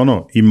 možda bude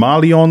i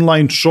mali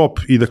online shop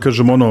i da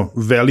kažem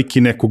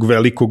veliki nekog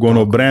velikog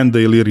brenda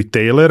ili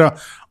retailera,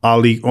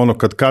 ali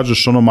kad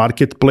kažeš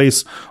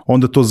marketplace,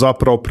 onda to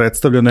zapravo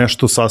predstavlja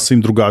nešto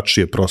sasvim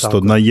drugačije, prosto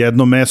na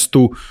jednom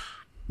mestu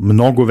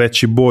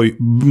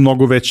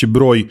mnogo veći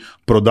broj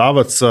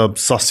prodavaca,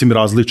 sasvim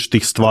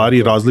različitih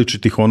stvari,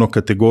 različitih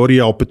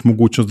kategorija, opet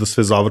mogućnost da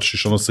sve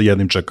završiš sa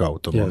jednim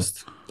check-outom.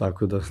 Jeste,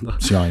 tako da.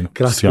 Sjajno.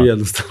 Kratko i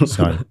jednostavno.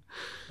 Sjajno.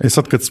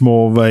 Sad kad smo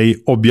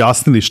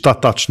objasnili šta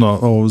tačno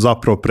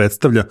zapravo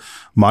predstavlja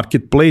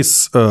marketplace,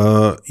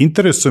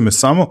 interesuje me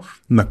samo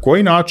na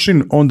koji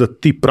način onda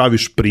ti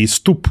praviš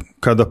pristup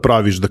kada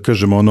praviš, da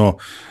kažem,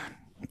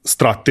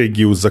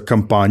 strategiju za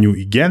kampanju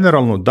i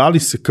generalno, da li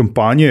se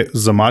kampanje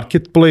za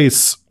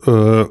marketplace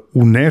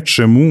u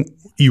nečemu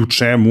i u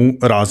čemu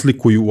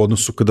razlikuju u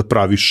odnosu kada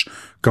praviš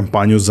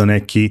kampanju za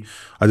neki,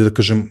 ajde da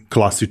kažem,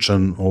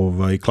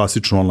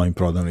 klasičnu online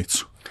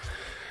prodavnicu?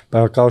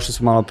 Pa kao što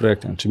sam malo pre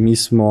rekao, znači mi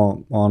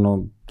smo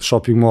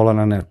shopping mola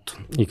na netu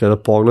i kada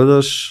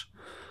pogledaš,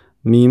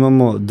 mi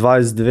imamo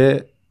 22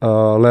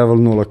 level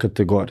 0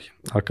 kategorije,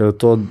 a kada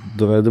to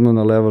dovedemo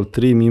na level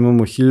 3, mi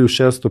imamo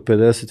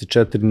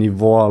 1654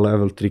 nivoa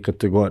level 3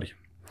 kategorije.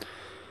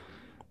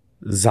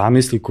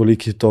 Zamisli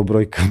koliki je to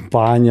broj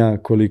kampanja,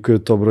 koliko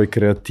je to broj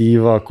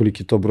kreativa,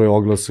 koliki je to broj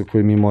oglasa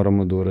koji mi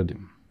moramo da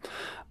uradimo.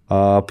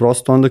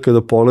 Prosto onda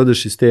kada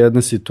pogledaš iz te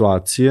jedne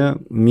situacije,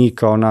 mi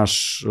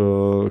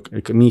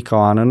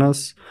kao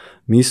ananas,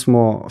 mi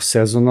smo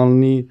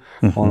sezonalni,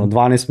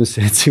 12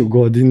 meseci u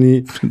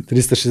godini,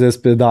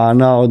 365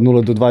 dana od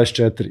 0 do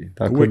 24.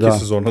 Tako uvek je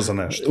sezona za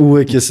nešto.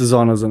 Uvek je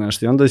sezona za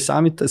nešto. I onda i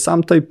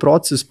sam taj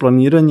proces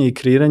planiranja i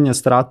kreiranja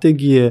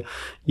strategije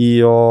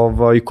i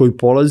koji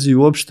polazi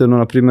uopšteno,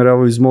 na primjer,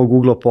 evo iz mog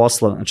ugla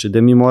posla, znači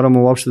da mi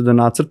moramo uopšte da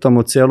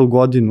nacrtamo celu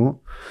godinu,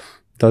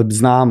 da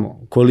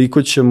znamo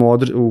koliko ćemo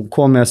u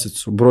kom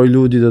mesecu broj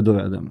ljudi da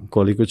dovedemo,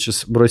 koliko će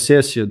broj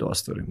sesije da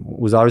ostvarimo,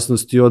 u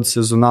zavisnosti od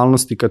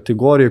sezonalnosti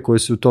kategorije koje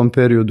se u tom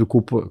periodu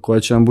kupuje, koja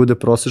će nam bude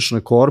prosečna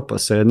korpa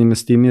sa jednim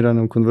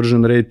estimiranom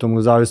conversion rateom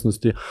u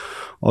zavisnosti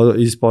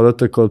iz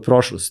podataka od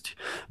prošlosti.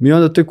 Mi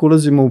onda tek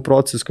ulazimo u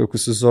proces, kako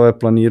se zove,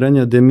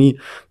 planiranja, gde mi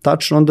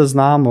tačno onda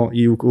znamo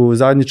i u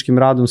zajedničkim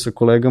radom sa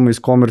kolegama iz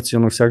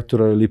komercijalnog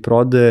sektora ili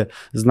prodaje,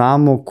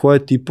 znamo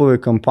koje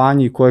tipove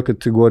kampanje i koje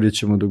kategorije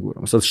ćemo da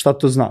guramo. Sad, šta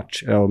to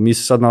znači? Evo, mi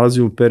se sad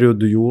nalazimo u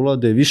periodu jula,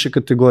 da je više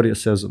kategorija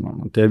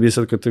sezonalno. Tebi je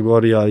sad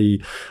kategorija i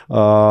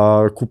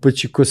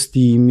kupaći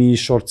kostimi,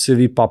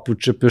 šorcevi,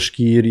 papuče,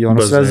 peškiri,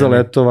 sve za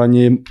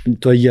letovanje,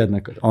 to je jedna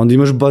kategorija. A onda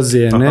imaš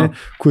bazene,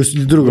 koje su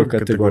druga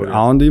kategorija.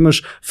 A onda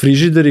imaš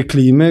frižider i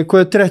klime, koja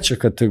je treća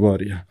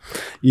kategorija.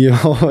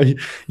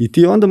 I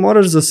ti onda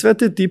moraš za sve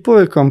te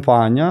tipove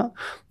kampanja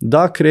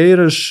da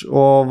kreiraš,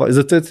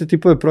 za te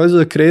tipove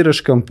proizvoda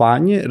kreiraš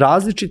kampanje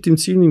različitim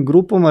ciljnim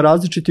grupama,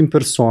 različitim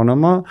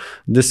personama,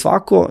 gde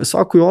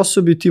svakoj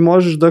osobi ti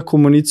možeš da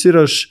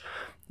komuniciraš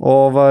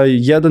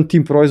jedan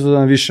tim proizvoda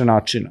na više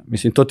načina.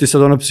 Mislim, to ti je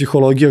sad ona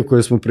psihologija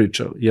koju smo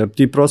pričali, jer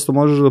ti prosto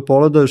možeš da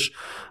pogledaš,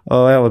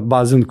 evo,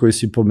 bazen koji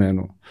si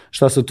pomenuo.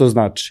 Šta se to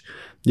znači?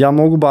 Ja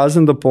mogu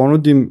bazen da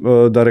ponudim,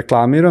 da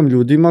reklamiram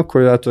ljudima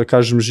koji, eto da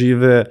kažem,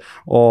 žive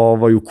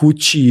u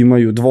kući,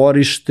 imaju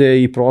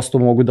dvorište i prosto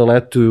mogu da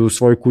letuju u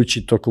svojoj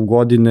kući tokom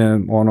godine,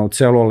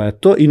 celo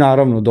leto i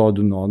naravno da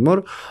odu na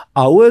odmor,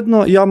 a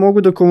ujedno ja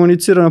mogu da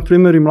komuniciram, na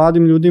primjer, i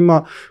mladim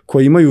ljudima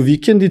koji imaju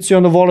vikendice i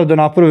onda vole da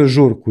naprave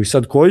žurku i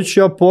sad koju ću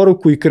ja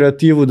poruku i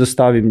kreativu da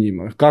stavim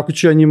njima, kako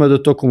ću ja njima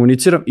da to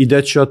komuniciram i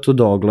gde ću ja to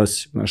da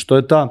oglasim. Znaš, to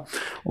je ta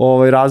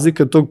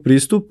razlika tog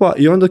pristupa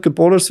i onda kad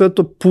pogledaš sve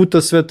to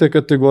puta sve te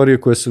kategorije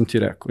koje sam ti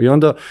rekao. I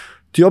onda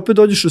ti opet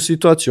dođeš u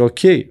situaciju, ok,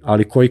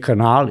 ali koji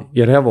kanali?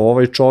 Jer evo,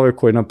 ovaj čovek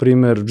koji, na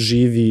primer,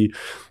 živi,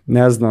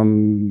 ne znam,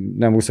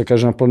 ne mogu se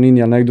kaže na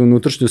planini, ali negde u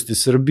unutrašnjosti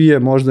Srbije,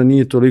 možda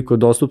nije toliko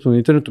dostupno na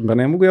internetu, pa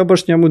ne mogu ja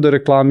baš njemu da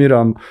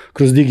reklamiram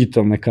kroz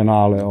digitalne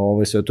kanale,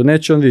 sve to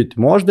neće on vidjeti.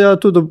 Možda ja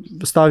tu da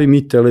stavim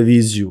i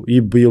televiziju,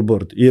 i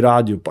billboard, i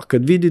radio, pa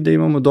kad vidi da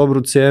imamo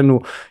dobru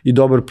cenu i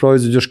dobar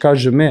proizvod, još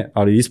kaže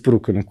ali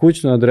isporuka na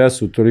kućnu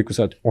adresu toliko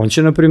sati, on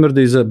će, na primjer,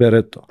 da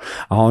izabere to.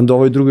 A onda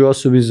ovoj drugoj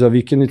osobi za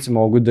vikendice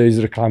mogu da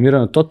izreklamira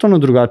na totalno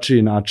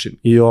drugačiji način.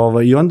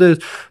 I onda je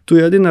tu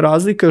jedina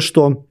razlika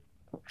što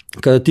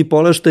kada ti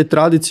pogledaš taj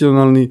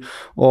tradicionalni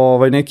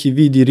neki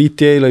vidi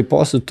retaila i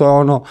posle,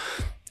 to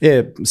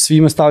je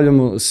svima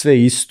stavljamo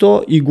sve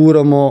isto i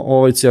guramo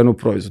cenu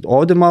proizvoda.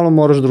 Ovde malo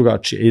moraš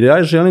drugačije. I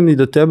ja želim i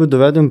da tebe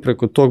dovedem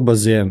preko tog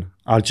bazena,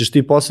 ali ćeš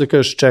ti posle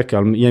kažeš čekaj,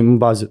 ali ja imam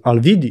bazen, ali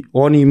vidi,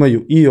 oni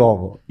imaju i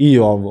ovo, i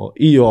ovo,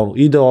 i ovo,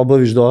 i da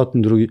obaviš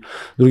dodatno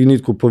drugi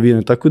nit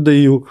kupovine. Tako da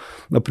i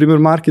na primjer,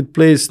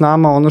 marketplace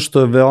nama, ono što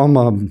je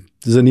veoma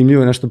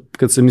zanimljivo je nešto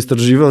kad sam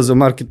istraživao za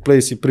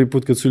marketplace i prvi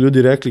put kad su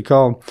ljudi rekli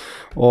kao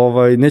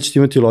nećete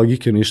imati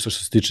logike ništa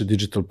što se tiče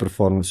digital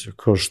performance.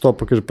 Kao što?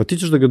 Pa kaže, pa ti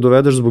ćeš da ga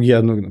dovedeš zbog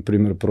jednog, na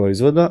primjer,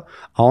 proizvoda,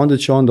 a onda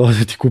će onda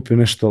odeti kupi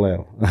nešto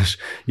levo. Znaš?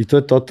 I to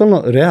je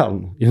totalno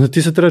realno. I onda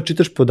ti se treba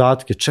čitaš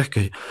podatke,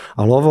 čekaj,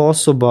 ali ova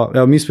osoba,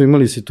 evo mi smo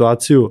imali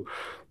situaciju,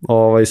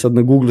 sad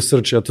na Google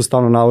search, ja to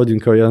stalno navodim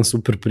kao jedan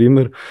super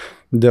primer,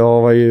 gde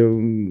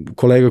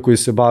kolega koji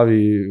se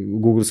bavi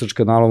Google search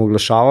kanalom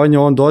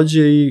oglašavanja, on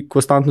dođe i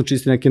konstantno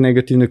čisti neke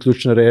negativne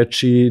ključne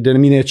reči, gde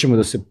mi nećemo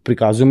da se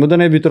prikazujemo, da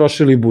ne bi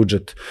trošili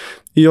budžet.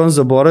 I on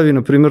zaboravi,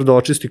 na primjer, da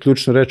očisti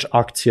ključnu reč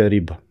akcija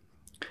riba.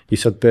 I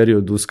sad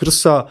period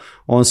Uskrsa,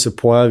 on se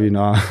pojavi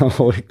na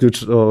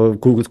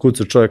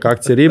kuca čovjek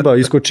akcija riba,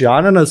 iskoči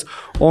ananas,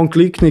 on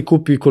klikne i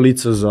kupi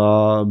kolica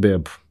za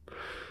bebu.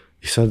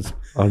 I sad,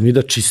 ali mi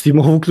da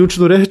čistimo ovu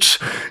ključnu reč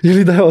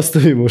ili da je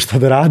ostavimo, šta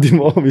da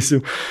radimo,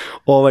 mislim.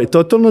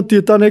 Totalno ti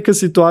je ta neka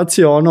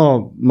situacija,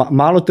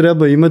 malo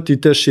treba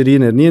imati te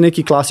širine, nije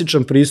neki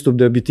klasičan pristup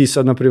da bi ti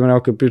sad, na primjer,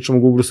 ako pričamo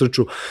u Google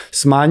searchu,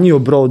 smanjio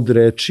brod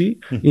reči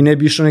i ne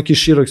bi išao neki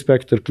širok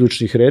spektar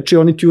ključnih reči,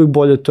 oni ti uvek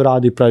bolje to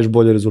radi i praviš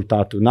bolje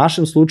rezultate. U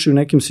našem slučaju, u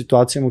nekim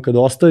situacijama, kada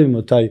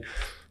ostavimo taj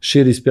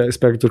širi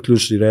spektar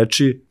ključnih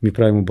reči, mi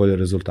pravimo bolje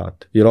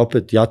rezultate. Jer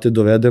opet, ja te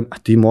dovedem, a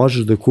ti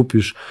možeš da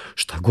kupiš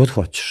šta god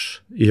hoćeš.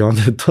 I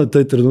onda je to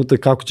taj trenutak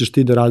kako ćeš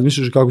ti da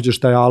razmišljaš, kako ćeš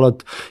taj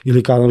alat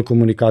ili kanal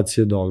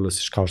komunikacije da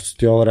oglasiš. Kao što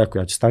ti ovo rekao,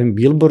 ja ću stavim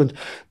billboard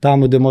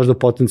tamo gde možda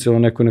potencijalno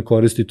neko ne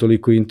koristi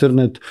toliko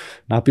internet,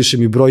 napiše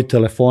mi broj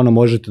telefona,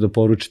 možete da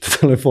poručite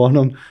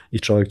telefonom i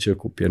čovjek će ga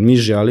kupi. Jer mi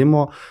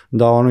želimo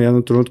da u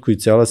jednom trenutku i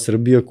cela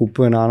Srbija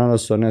kupuje na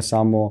ananasu, a ne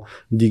samo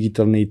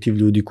digital native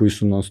ljudi koji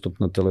su non stop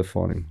na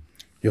telefonima.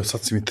 Jo,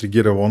 sad si mi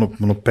trigirao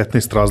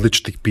 15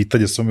 različitih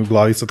pitanja, sam mi u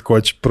glavi sad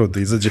koja će prvo da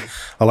izađe,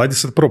 ali ajde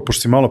sad prvo,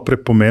 pošto si malo pre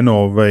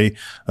pomenuo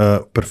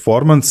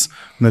performance,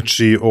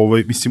 znači,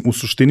 mislim, u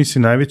suštini si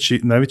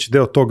najveći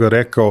deo toga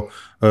rekao,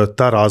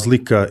 ta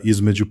razlika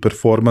između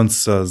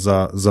performansa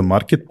za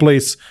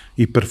marketplace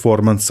i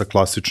performansa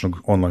klasičnog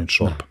online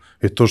shopa.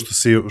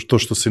 To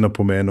što si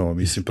napomenuo,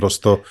 mislim,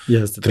 prosto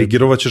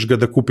trigirovaćeš ga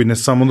da kupi ne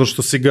samo ono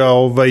što si ga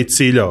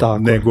ciljao,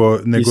 nego...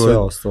 I sve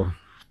ostalo,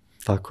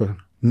 tako je.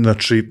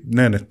 Znači,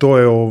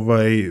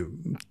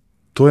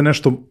 to je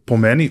nešto po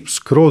meni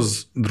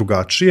skroz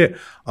drugačije,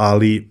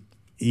 ali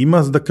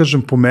ima, da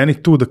kažem, po meni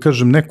tu, da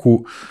kažem,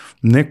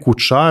 neku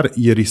čar,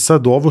 jer i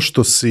sad ovo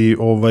što si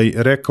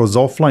rekao za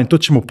offline, to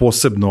ćemo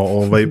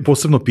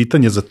posebno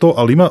pitanje za to,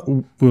 ali ima,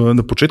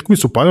 na početku mi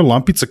su upaljala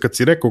lampica kad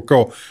si rekao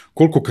kao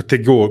koliko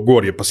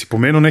kategorije, pa si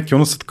pomenuo neke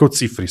sad kao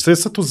cifri. Sve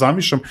sad to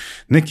zamišljam,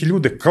 neke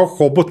ljude kao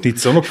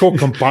hobotnice, kao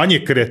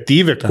kampanje,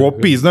 kreative,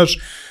 kopije, znaš.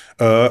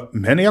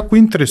 Mene jako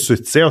interesuje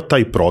ceo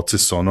taj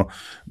proces,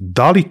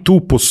 da li tu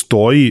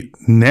postoji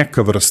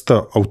neka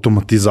vrsta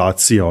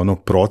automatizacije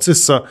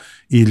procesa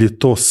ili je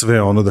to sve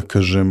da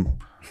kažem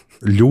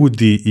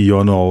ljudi i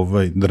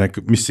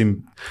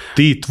mislim,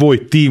 ti,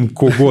 tvoj tim,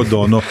 kogod,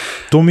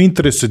 to mi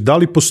interesuje, da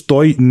li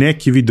postoji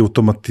neki vid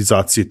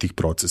automatizacije tih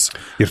procesa,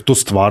 jer to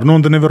stvarno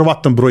onda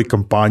neverovatan broj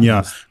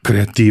kampanja,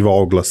 kreativa,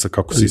 oglasa,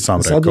 kako si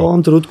sam rekao. Sad u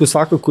ovom trenutku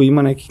svakako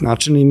ima nekih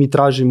načina i mi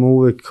tražimo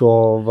uvek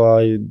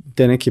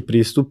te neke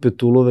pristupe,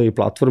 toolove i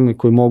platforme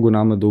koje mogu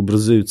nama da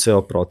ubrzaju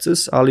ceo proces,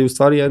 ali u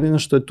stvari jedino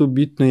što je tu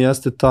bitno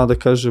jeste ta, da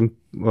kažem,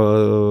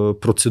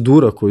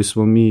 procedura koju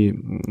smo mi,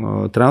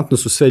 trenutno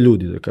su sve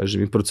ljudi, da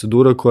kažem, i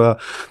procedura koja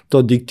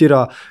to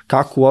diktira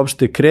kako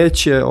uopšte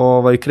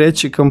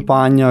kreće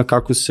kampanja,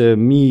 kako se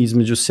mi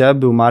između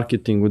sebe u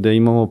marketingu, da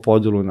imamo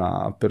podelu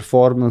na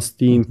performance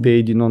team,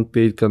 paid i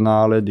non-paid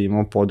kanale, da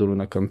imamo podelu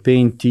na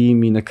campaign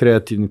team i na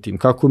kreativni team,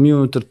 kako mi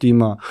unutar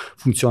tima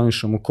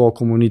funkcionišemo, ko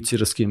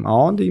komunicira s kim, a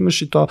onda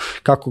imaš i to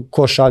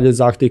ko šalje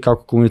zahtev i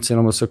kako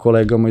komuniciramo sa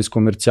kolegama iz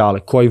komercijale,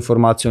 koje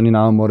informacije oni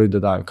nama moraju da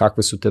daju,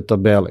 kakve su te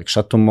tabele,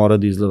 šta to mora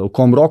da izgleda, u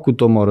kom roku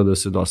to mora da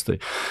se dostavi.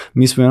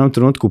 Mi smo u jednom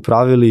trenutku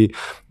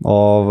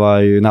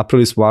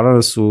napravili smo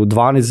ananasu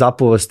 12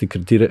 zapovesti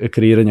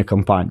kreiranja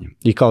kampanje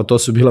i kao to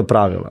su bila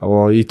pravila.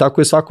 I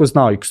tako je svako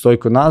znao, i stoji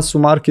kod nas u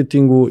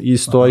marketingu i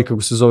stoji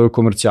kako se zove u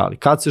komercijali.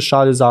 Kad se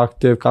šalje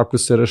zahtev, kako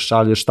se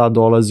šalje, šta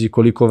dolazi,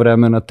 koliko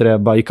vremena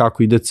treba i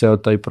kako ide ceo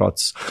taj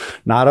proces.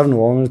 Naravno,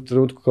 u ovom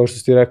trenutku, kao što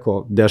si ti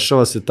rekao,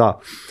 dešava se ta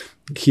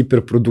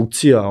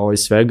hiperprodukcija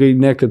svega i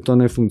nekad to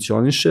ne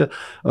funkcioniše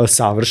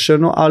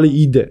savršeno, ali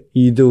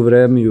ide u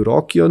vreme i u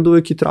rok i onda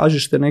uvek i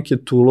tražiš te neke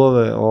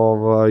toolove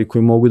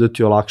koji mogu da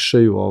ti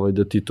olakšaju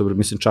da ti to,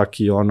 mislim, čak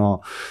i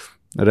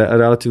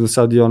relativno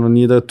sad i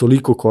nije da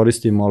toliko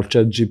koristimo, ali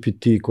chat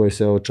GPT koji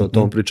se o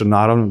tom priča,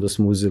 naravno da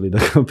smo uzeli da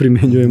ga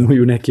primenjujemo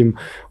i u nekim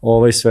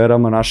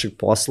sferama našeg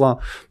posla,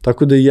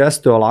 tako da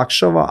jeste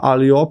olakšava,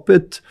 ali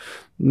opet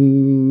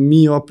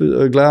mi opet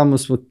gledamo,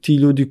 smo ti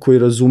ljudi koji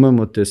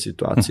razumemo te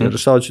situacije, jer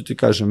šta hoću ti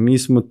kažem, mi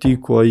smo ti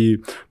koji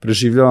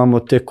preživljavamo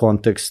te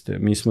kontekste,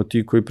 mi smo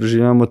ti koji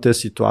preživljavamo te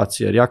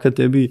situacije, jer ja kad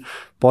tebi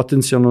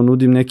potencijalno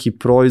nudim neki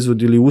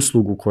proizvod ili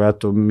uslugu koja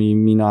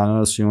mi na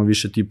nas imamo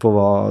više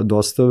tipova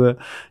dostave,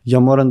 ja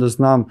moram da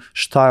znam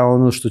šta je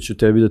ono što ću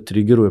tebi da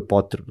triggeruje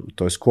potrebu,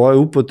 to je koja je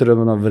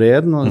upotrebna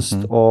vrednost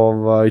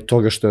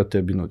toga što ja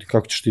tebi nudim,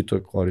 kako ćeš ti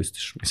to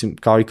koristiš. Mislim,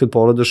 kao i kad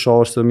pogledaš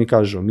ovo što mi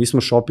kažemo, mi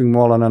smo shopping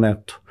mola na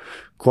netu,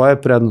 koja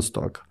je prednost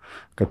toga?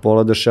 Kad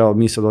pogledaš, evo,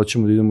 mi sad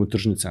hoćemo da idemo u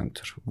tržni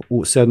centar,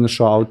 sedneš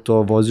u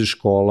auto, voziš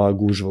kola,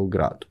 gužva u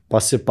gradu, pa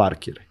se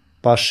parkiraj,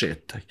 pa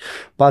šetaj,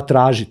 pa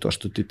traži to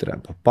što ti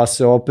treba, pa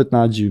se opet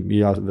nađi, i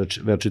ja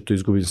večito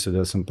izgubim se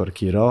da sam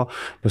parkirao,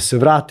 pa se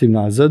vratim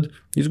nazad,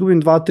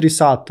 izgubim 2-3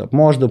 sata,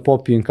 možda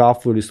popijem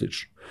kafu ili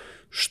slično.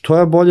 Što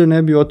ja bolje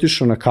ne bi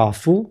otišao na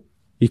kafu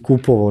i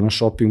kupovao na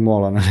shopping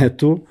mola na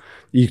netu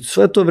i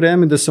sve to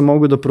vreme da se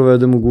mogu da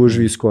provedem u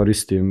gužvi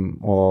iskoristim,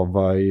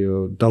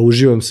 da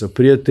uživam sa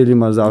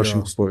prijateljima,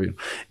 završim kupovinu.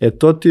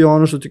 To ti je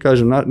ono što ti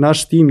kažem,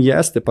 naš tim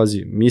jeste,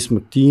 pazi, mi smo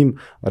tim,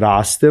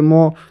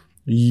 rastemo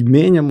i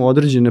menjamo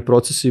određene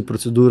procese i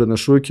procedure.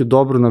 Naš uvijek je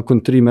dobro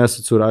nakon 3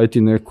 meseca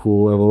uraditi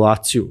neku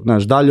evaluaciju.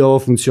 Znaš, da li je ovo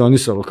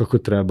funkcionisalo kako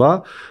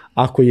treba,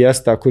 ako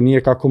jeste, ako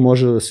nije, kako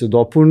može da se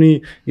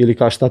dopuni ili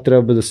šta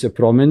treba da se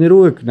promeni, jer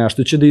uvijek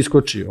nešto će da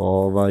iskoči.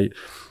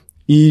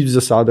 I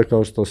za sada,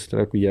 kao što se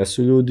rekao,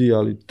 jesu ljudi,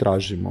 ali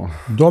tražimo.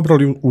 Dobro,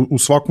 ali u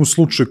svakom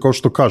slučaju, kao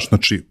što kažeš,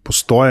 znači,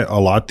 postoje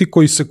alati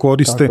koji se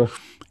koriste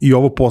i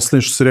ovo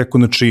poslednje što se rekao,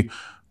 znači,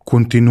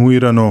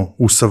 kontinuirano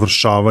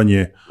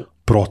usavršavanje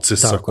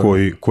procesa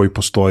koji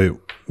postoje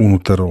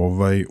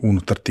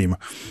unutar tima.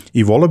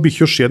 I volao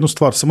bih još jednu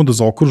stvar, samo da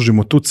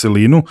zaokružimo tu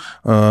celinu,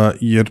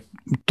 jer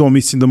to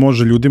mislim da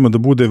može ljudima da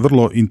bude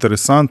vrlo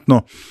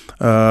interesantno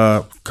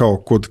kao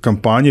kod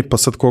kampanje, pa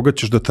sad koga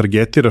ćeš da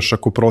targetiraš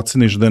ako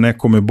proceniš da je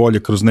nekome bolje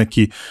kroz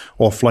neki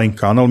offline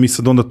kanal, mi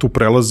sad onda tu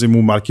prelazimo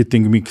u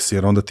marketing mix,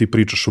 jer onda ti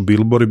pričaš o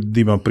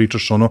billboardima,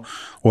 pričaš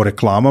o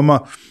reklamama,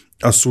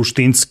 a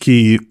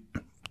suštinski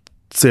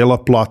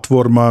cela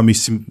platforma,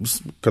 mislim,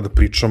 kada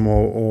pričamo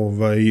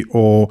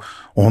o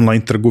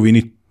online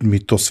trgovini, mi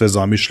to sve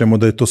zamišljamo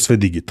da je to sve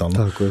digitalno.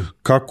 Tako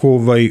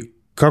je.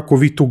 Kako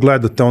vi tu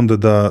gledate onda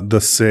da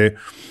se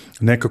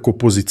nekako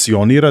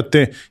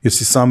pozicionirate, jer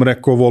si sam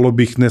rekao, volio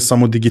bih ne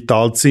samo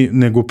digitalci,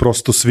 nego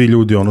prosto svi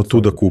ljudi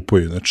tu da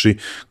kupuju. Znači,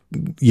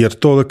 jer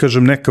to, da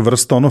kažem, neka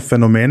vrsta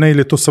fenomena ili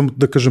je to samo,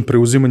 da kažem,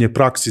 preuzimanje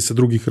praksi sa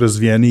drugih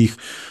razvijenijih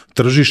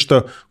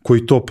tržišta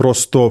koji to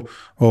prosto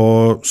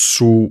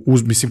su,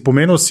 mislim,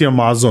 pomenuo si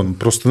Amazon,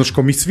 prosto, znači,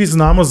 kao mi svi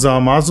znamo za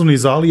Amazon i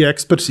za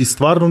AliExpress i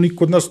stvarno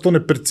niko od nas to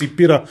ne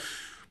percipira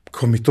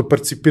kao mi to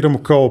percipiramo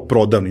kao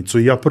prodavnicu.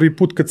 I ja prvi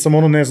put kad sam na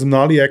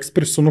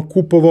AliExpress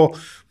kupovao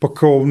pa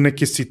kao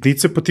neke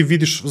sitnice, pa ti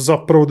vidiš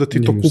zapravo da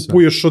ti to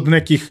kupuješ od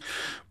nekih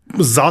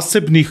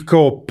zasebnih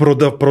kao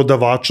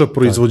prodavača,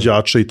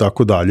 proizvođača i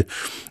tako dalje.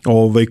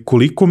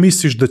 Koliko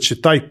misliš da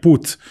će taj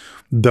put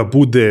da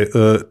bude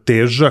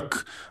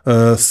težak,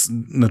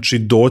 znači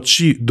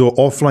doći do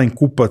offline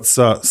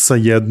kupaca sa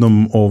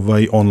jednom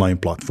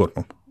online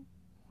platformom?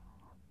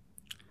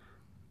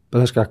 Pa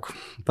znaš kako,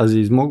 pazi,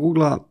 iz mog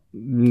ugla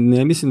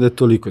ne mislim da je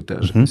toliko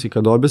težak. Mislim,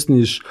 kad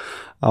objasniš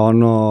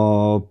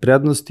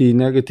prednosti i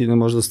negativne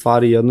možda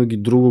stvari jednog i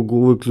drugog,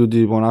 uvek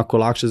ljudi onako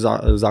lakše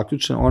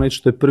zaključe. Onaj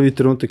što je prvi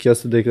trenutak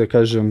jeste da ih, da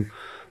kažem,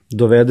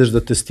 dovedeš da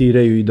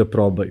testiraju i da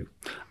probaju.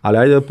 Ali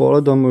ajde da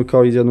pogledamo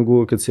kao iz jednog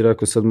ugla kad si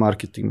rekao sad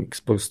marketing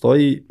mix.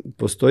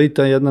 Postoji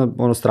ta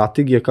jedna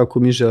strategija kako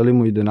mi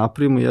želimo i da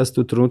napravimo,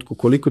 jeste u trenutku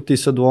koliko ti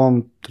sad u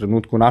ovom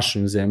trenutku u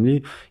našoj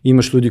zemlji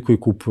imaš ljudi koji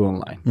kupuju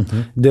online.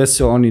 Gde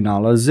se oni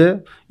nalaze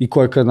i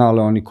koje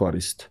kanale oni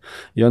koriste.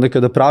 I onda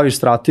kada praviš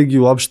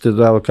strategiju uopšte,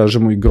 da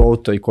kažemo i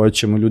growtha i koje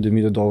ćemo ljudi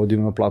mi da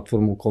dovodimo na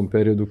platformu u kom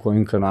periodu,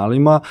 kojim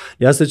kanalima,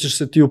 jeste ćeš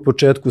se ti u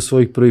početku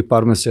svojih prvih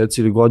par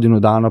meseci ili godinu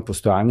dana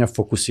postojanja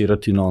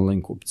fokusirati na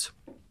online kupce.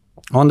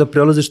 Onda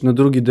prelaziš na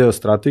drugi deo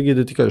strategije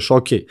da ti kažeš,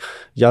 ok,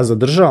 ja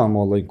zadržavam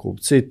online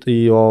kupce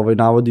i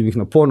navodim ih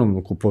na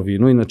ponovnu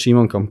kupovinu, inače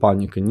imam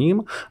kampanje ka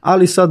njima,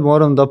 ali sad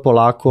moram da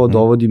polako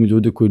dovodim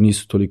ljude koji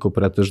nisu toliko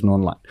pretežno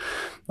online.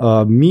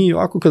 Mi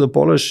ovako kada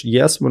pogledaš,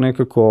 jesmo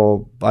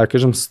nekako, ja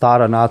kažem,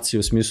 stara nacija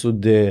u smislu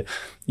gde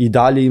i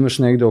dalje imaš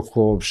negde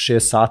oko 6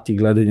 sati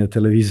gledanja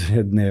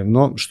televizije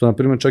dnevno, što na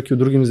primjer čak i u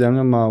drugim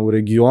zemljama u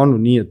regionu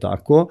nije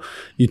tako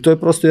i to je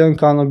prosto jedan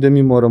kanal gde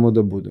mi moramo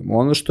da budemo.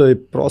 Ono što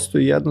je prosto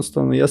i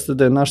jednostavno jeste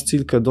da je naš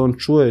cilj kad on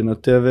čuje na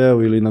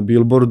TV-u ili na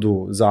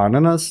billboardu za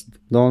ananas,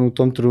 da on u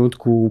tom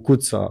trenutku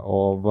ukuca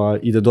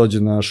i da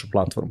dođe na našu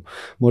platformu.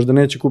 Možda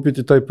neće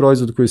kupiti taj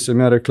proizvod koji sam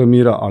ja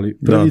reklamirao, ali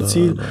prvi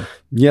cilj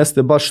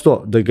jeste baš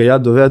to, da ga ja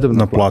dovedem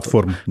na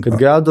platformu. Kad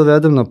ga ja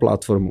dovedem na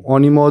platformu,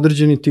 on ima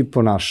određeni tip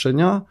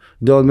ponašanja,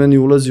 gde od meni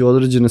ulazi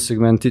određene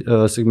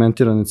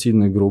segmentirane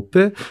ciljne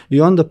grupe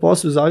i onda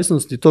posle u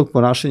zavisnosti tog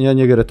ponašanja ja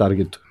njega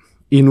retargetujem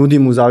i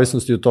nudim u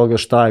zavisnosti od toga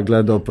šta je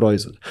gledao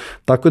proizvod.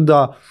 Tako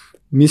da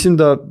mislim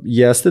da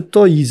jeste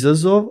to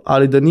izazov,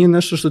 ali da nije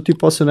nešto što ti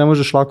posle ne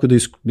možeš lako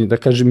da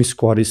kažem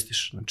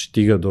iskoristiš. Znači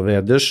ti ga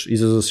dovedeš,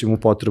 izazov si mu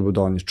potrebu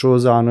da on je čuo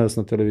za nas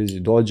na televiziji,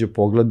 dođe,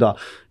 pogleda,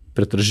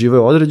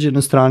 pretraživaju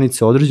određene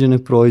stranice, određene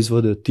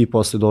proizvode, ti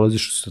posle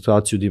dolaziš u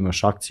situaciju da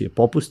imaš akcije,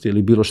 popuste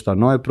ili bilo šta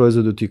nove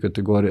proizvode u ti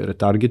kategorije,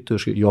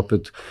 retargetuješ i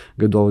opet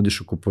ga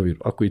dovodiš u kupovinu.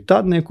 Ako i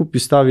tad ne kupi,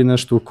 stavi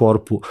nešto u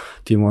korpu,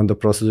 ti mu onda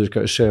prosto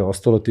kažeš,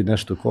 ostalo ti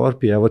nešto u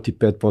korpi, evo ti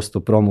 5%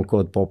 promo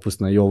kod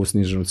popustna i ovu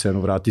sniženu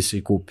cenu, vrati se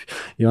i kupi.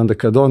 I onda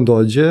kad on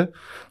dođe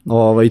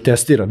i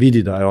testira,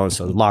 vidi da je on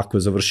sad lako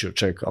završio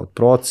checkout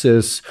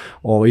proces,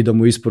 i da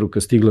mu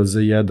isporuka stigla za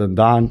jedan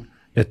dan,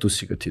 tu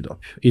si ga ti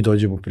dobio. I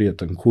dođe mu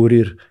prijatan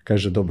kurir,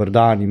 kaže dobar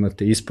dan,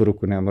 imate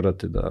isporuku, ne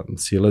morate da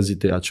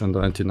silazite, ja ću vam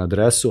doneti na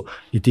adresu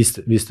i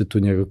vi ste tu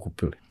njega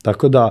kupili.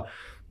 Tako da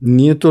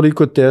nije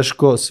toliko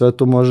teško, sve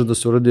to može da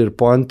se uradi, jer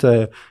poenta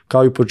je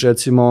kao i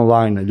početcima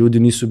online. Ljudi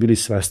nisu bili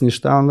svesni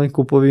šta je online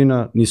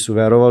kupovina, nisu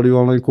verovali u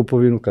online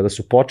kupovinu, kada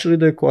su počeli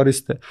da je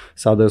koriste,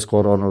 sada je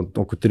skoro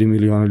oko 3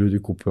 miliona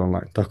ljudi kupuje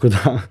online. Tako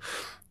da,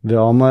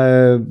 veoma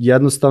je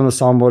jednostavno,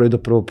 samo moraju da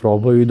prvo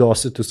probaju i da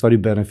osete u stvari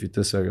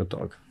benefite svega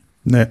toga.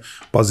 Ne,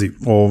 pazi,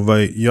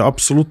 ja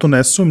apsolutno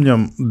ne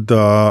sumnjam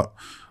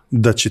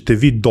da ćete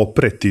vi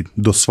dopreti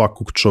do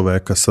svakog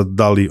čoveka, sad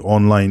da li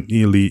online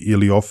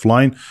ili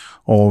offline.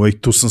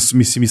 Tu sam,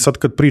 mislim, i sad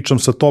kad pričam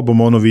sa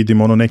tobom, vidim,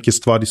 neke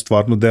stvari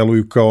stvarno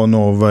deluju kao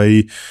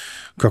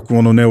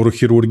kako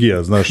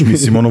neurohirurgija, znaš,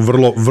 mislim,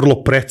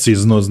 vrlo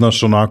precizno,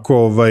 znaš,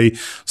 onako,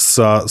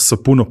 sa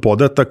puno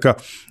podataka,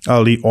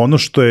 ali ono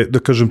što je, da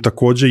kažem,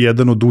 takođe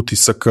jedan od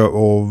utisaka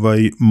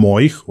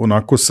mojih,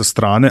 onako sa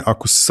strane,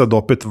 ako se sad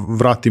opet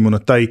vratimo na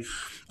taj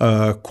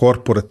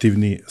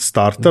korporativni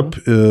startup,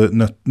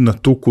 na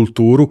tu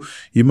kulturu,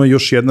 ima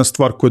još jedna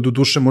stvar koja do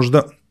duše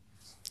možda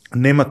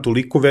nema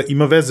toliko,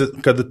 ima veze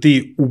kada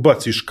ti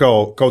ubaciš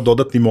kao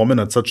dodatni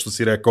moment, sad što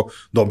si rekao,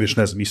 dobiješ,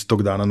 ne znam,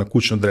 istog dana na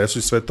kućnu adresu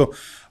i sve to,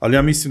 ali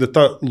ja mislim da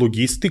ta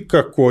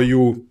logistika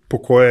po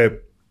kojoj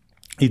je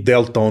i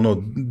Delta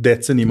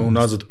decenijima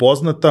unazad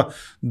poznata,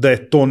 da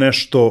je to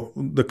nešto,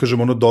 da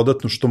kažem,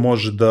 dodatno što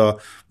može da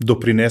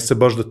doprinese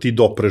baš da ti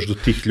dopreš do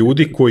tih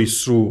ljudi koji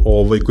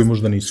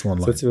možda nisu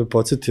online. Sad si me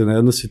podsjetio na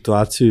jednu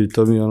situaciju i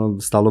to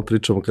mi stalno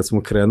pričamo kad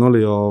smo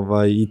krenuli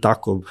i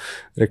tako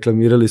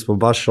reklamirali smo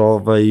baš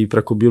i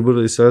preko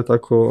billboarda i sve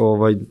tako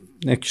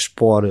neki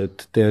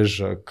šporet,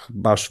 težak,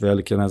 baš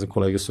veliki, ja ne znam,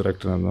 kolege su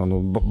rekli,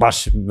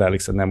 baš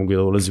velik, sad ne mogu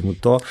da ulazim u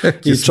to.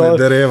 I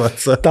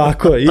smederevaca.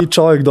 Tako, i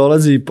čovjek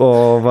dolazi,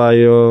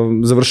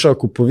 završava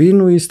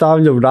kupovinu i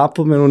stavlja u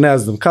napomenu, ne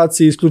znam, kad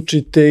se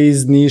isključite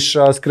iz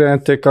Niša,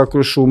 skrenete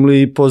kako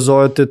šumli,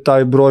 pozovete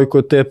taj broj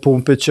kod te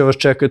pumpe, će vas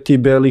čekati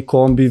beli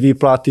kombi, vi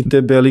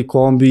platite beli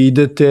kombi,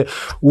 idete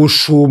u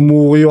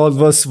šumu i od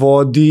vas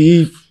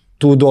vodi i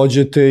tu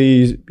dođete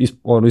i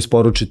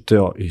isporučite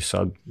i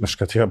sad, znaš,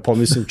 kad ja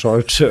pomislim,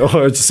 čovječe,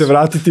 će se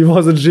vratiti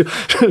vozač živ,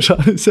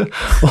 šalim se,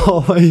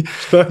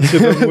 šta će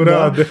da mu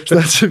rade?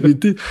 Šta će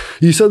biti?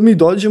 I sad mi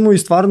dođemo i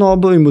stvarno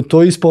obavimo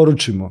to i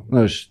isporučimo,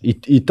 znaš,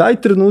 i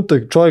taj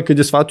trenutak čovjek kad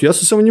je shvatio, ja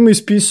sam samo njima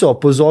ispisao,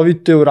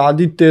 pozovite,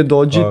 uradite,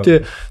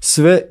 dođite,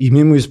 sve, i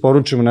mi mu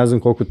isporučimo, ne znam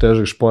koliko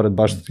težak šporet,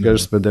 baš što ti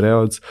kažeš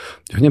Smederevac,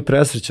 i on je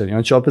presrećan i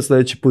on će opet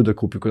sledeći put da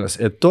kupi kod nas.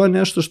 To je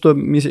nešto što,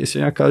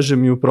 mislim, ja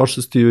kažem i u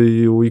prošlosti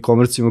i u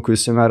komercijama koji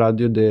sam ja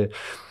radio, da je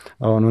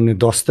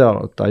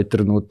nedostajalo taj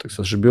trenutak.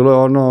 Znači,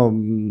 bilo je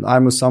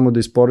ajmo samo da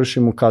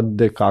isporučimo kad,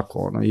 gde,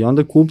 kako. I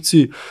onda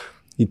kupci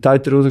i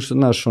taj trenutak, što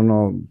znaš,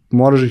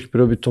 moraš ih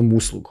prirobiti tom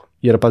uslugu.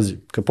 Jer, pazi,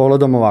 kad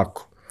pogledam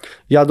ovako,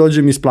 ja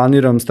dođem i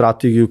isplaniram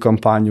strategiju,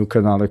 kampanju,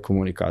 kanale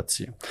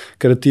komunikacije.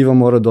 Kreativa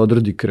mora da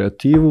odradi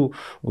kreativu,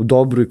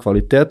 dobru i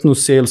kvalitetnu,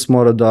 sales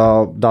mora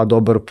da da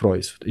dobar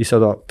proizvod. I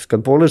sada,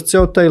 kad pogledaš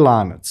ceo taj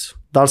lanac,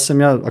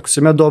 ako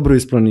sam ja dobro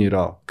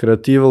isplanirao,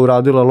 kreativa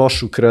uradila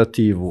lošu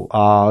kreativu,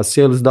 a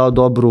sales dao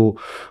dobru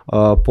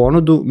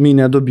ponudu, mi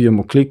ne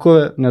dobijemo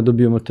klikove, ne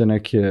dobijemo te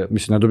neke,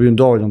 mislim, ne dobijemo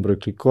dovoljan broj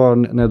klikova,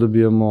 ne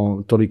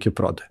dobijemo tolike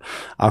prodaje.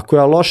 Ako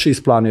ja loše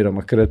isplaniram,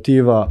 a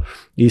kreativa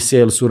i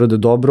sales urade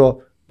dobro,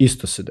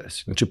 isto se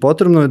desi. Znači,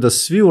 potrebno je da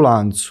svi u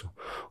lancu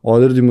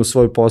odradimo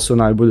svoj posao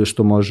najbolje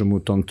što možemo u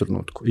tom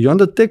trenutku. I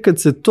onda tek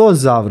kad se to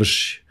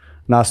završi,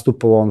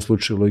 nastupa u ovom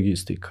slučaju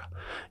logistika.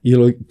 I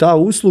ta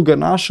usluga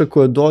naša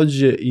koja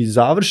dođe i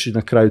završi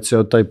na kraju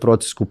ceo taj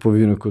proces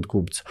kupovine kod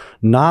kupca,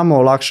 nama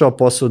olakšava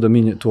posao da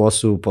mi tu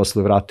osobu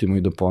posle vratimo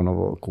i da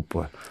ponovo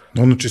kupuje.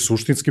 Znači,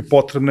 suštinski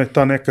potrebna je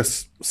ta neka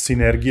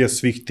sinergija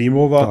svih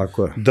timova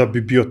da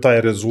bi bio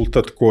taj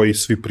rezultat koji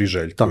svi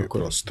priželjkuju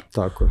prosto.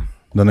 Tako je.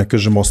 Da ne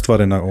kažem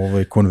ostvarena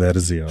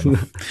konverzija.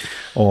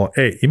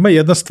 Ima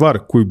jedna stvar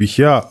koju bih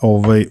ja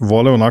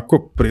voleo onako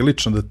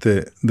prilično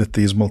da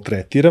te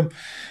izmaltretiram,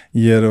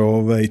 jer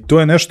to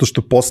je nešto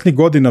što posljednjih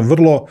godina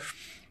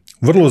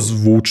vrlo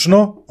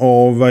zvučno,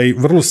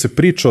 vrlo se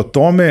priča o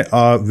tome,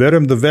 a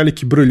verujem da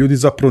veliki broj ljudi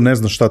zapravo ne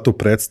zna šta to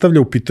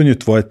predstavlja, u pitanju je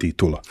tvoja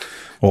titula.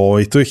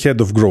 To je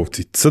Head of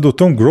Growth. I sad o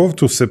tom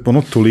growthu se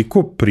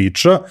toliko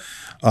priča,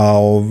 a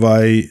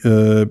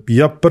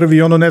ja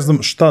prvi ne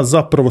znam šta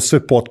zapravo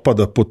sve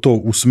potpada po to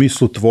u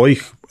smislu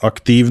tvojih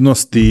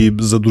aktivnosti,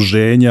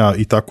 zaduženja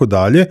i tako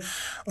dalje,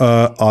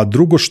 a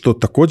drugo što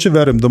takođe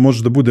verujem da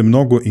može da bude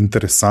mnogo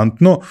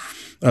interesantno,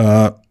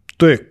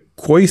 to je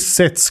koji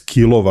set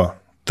skillova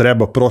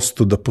treba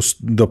prosto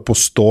da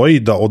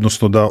postoji,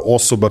 odnosno da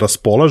osoba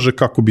raspolaže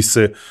kako bi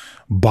se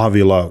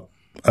bavila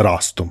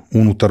rastom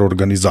unutar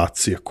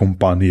organizacije,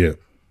 kompanije,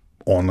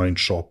 online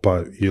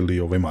shopa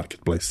ili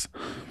marketplace.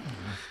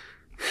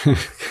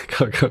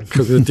 Kako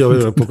da ti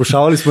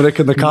pokušavali smo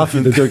nekad na kafi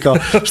da ti kao,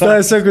 šta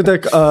je sve kod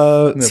tek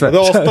sve. Da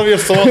ostavio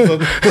sam ovo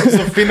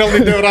za finalni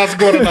deo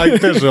razgovora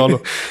najteže,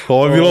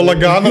 ovo je bilo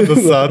lagano do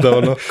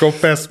sada, kao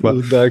pesma.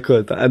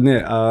 Dakle,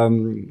 ne,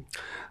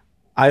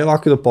 ajde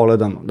ovako da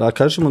pogledamo, da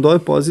kažemo od ove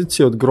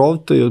pozicije od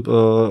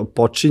growtha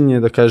počinje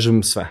da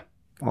kažem sve.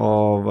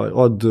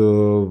 od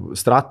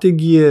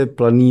strategije,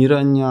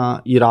 planiranja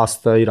i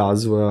rasta i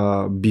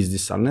razvoja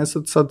biznisa. Ne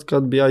sad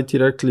kad bi IT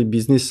rekli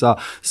biznisa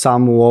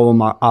samo u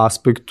ovom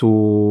aspektu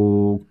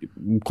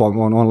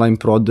online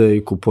prodaje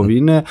i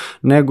kupovine,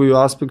 nego i u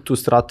aspektu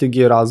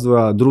strategije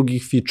razvoja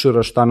drugih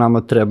fičera, šta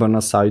nama treba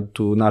na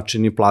sajtu,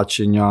 načini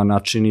plaćanja,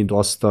 načini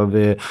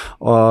dostave,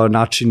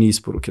 načini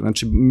isporuke.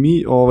 Znači,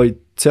 mi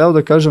ceo,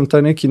 da kažem,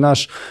 taj neki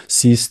naš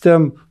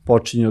sistem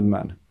počinje od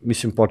mene.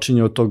 Mislim,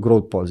 počinje od tog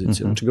growth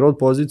pozicije. Znači, growth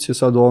pozicije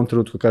sad u ovom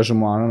trenutku,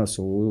 kažemo ananas,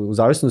 u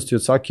zavisnosti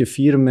od svake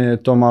firme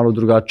je to malo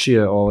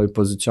drugačije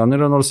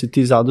pozicionirano, ali si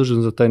ti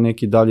zadužen za taj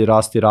neki dalji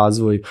rast i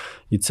razvoj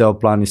i ceo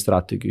plan i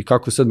strategiju. I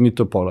kako sad mi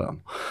to pogledamo?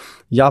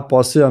 Ja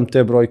postavljam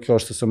te brojke, kao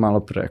što sam malo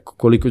pre rekao,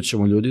 koliko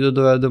ćemo ljudi da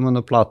dovedemo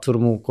na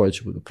platformu, koje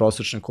će budu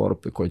prosečne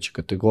korpe, koje će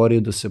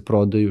kategorije da se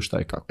prodaju,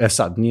 šta i kako.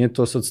 Sad, nije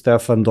to sad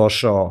Stefan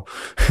došao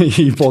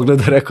i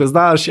pogleda, rekao,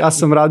 znaš, ja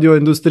sam radio u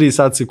industriji,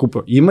 sad se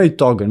kupao. Ima i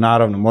toga,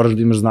 naravno, moraš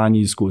da imaš znanje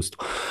i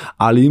iskustvo,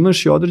 ali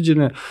imaš i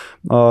određene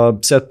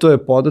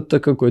setove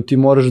podataka koje ti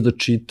moraš da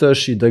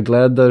čitaš i da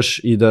gledaš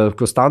i da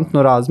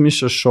konstantno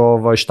razmišljaš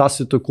šta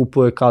se to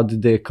kupuje, kad,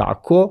 gde,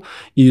 kako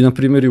i, na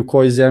primjer, i u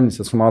kojoj zemlji,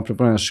 sad smo malo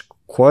prepomenaš,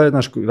 koje,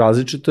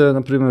 različito je,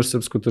 na primjer,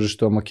 srpsko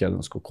tržište od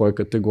makedonsko, koje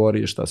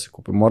kategorije, šta se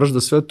kupe. Moraš da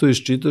sve to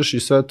iščitaš i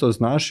sve to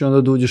znaš i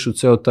onda da uđeš u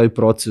ceo taj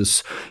proces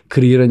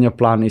kreiranja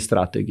plana i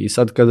strategije. I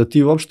sad kada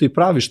ti uopšte i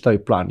praviš taj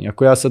plan, i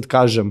ako ja sad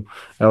kažem,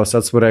 evo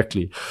sad smo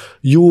rekli,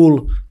 jul,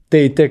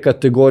 te i te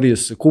kategorije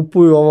se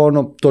kupuju,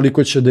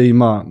 toliko će da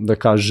ima, da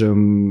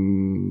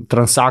kažem,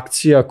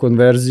 transakcija,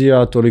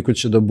 konverzija, toliko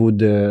će da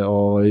bude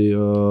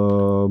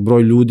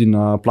broj ljudi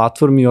na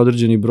platformi,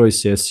 određeni broj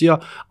sesija,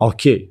 a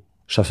okej,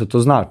 šta se to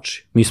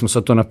znači? Mi smo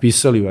sad to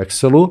napisali u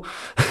Excelu,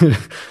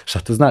 šta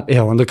to znači?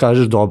 Onda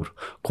kažeš, dobro,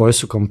 koje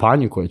su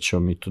kampanje koje ćemo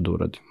mi to da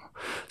uradimo?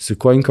 Sa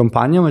kojim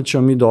kampanjama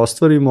ćemo mi da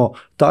ostvarimo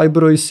taj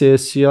broj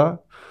sesija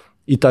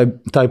i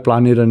taj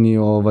planirani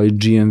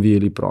GMV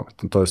ili promet.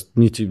 To jest,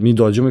 mi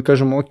dođemo i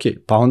kažemo, ok,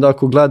 pa onda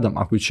ako gledam,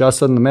 ako ću ja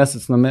sad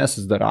na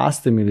mesec da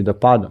rastem ili da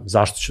padam,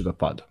 zašto ću da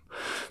padam?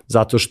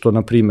 Zato što,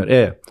 na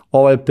primjer,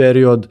 ovaj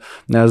period,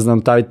 ne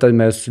znam, taj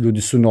mesec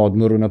ljudi su na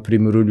odmoru, na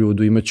primjer u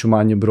Ljudu, imaću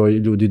manje broj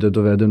ljudi da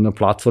dovedem na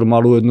platformu,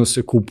 ali ujedno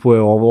se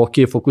kupuje ovo, ok,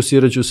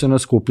 fokusirat ću se na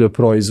skuplje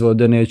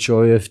proizvode, neću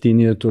ove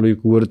jeftinije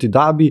toliko urati,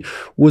 da bi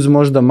uz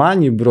možda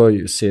manji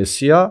broj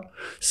sesija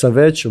sa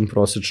većom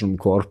prosečnom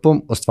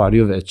korpom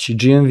ostvario veći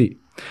GMV.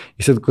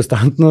 I sad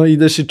konstantno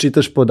ideš i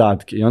čitaš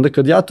podatke. I onda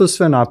kad ja to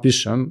sve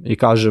napišem i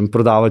kažem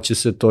prodavat će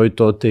se to i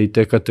to, te i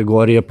te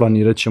kategorije,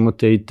 planirat ćemo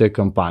te i te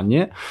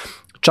kampanje,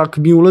 čak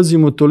mi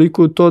ulazimo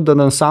toliko u to da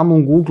na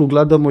samom Google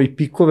gledamo i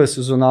pikove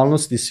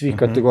sezonalnosti svih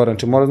kategorija.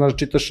 Znači moraš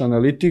čitaš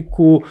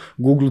analitiku,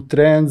 Google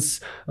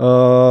Trends,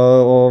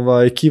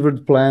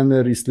 Keyword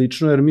Planner i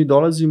slično, jer mi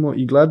dolazimo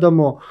i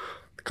gledamo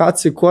kad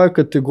se koja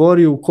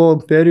kategorija u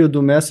kom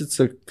periodu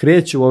meseca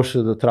kreće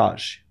uopšte da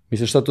traži.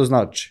 Misliš šta to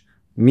znači?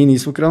 Mi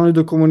nismo krenuli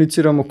da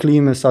komuniciramo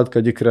klime sad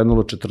kad je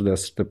krenulo 40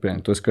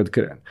 stepeni, to je kad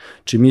krene.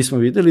 Znači mi smo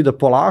videli da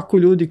polako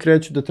ljudi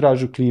kreću da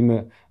tražu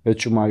klime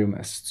već u maju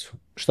mesecu.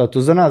 Šta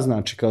to za nas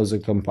znači kao za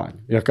kampanju?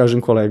 Ja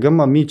kažem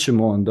kolegama, mi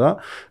ćemo onda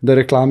da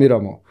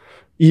reklamiramo,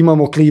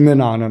 imamo klime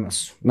na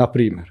ananasu, na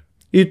primjer.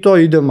 I to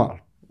ide malo.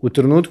 U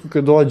trenutku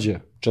kad dođe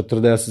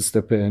 40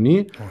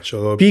 stepeni,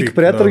 pik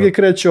pretrage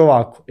kreće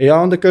ovako. Ja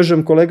onda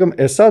kažem kolegama,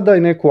 sad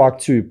daj neku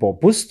akciju i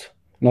popust,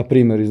 na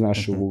primjer iz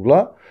našeg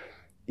ugla,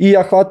 i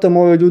ja hvatam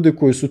ove ljude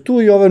koji su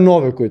tu i ove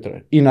nove koji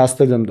trebaju. I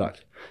nastavljam dalje.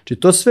 Znači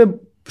to sve,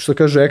 što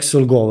kaže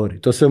Excel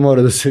govori, to sve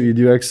mora da se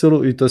vidi u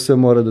Excelu i to sve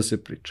mora da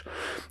se priča.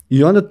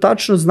 I onda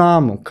tačno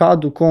znamo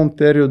kad u kom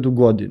periodu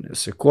godine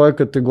se koja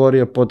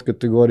kategorija,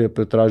 podkategorija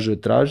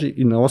pretražuje, traži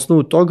i na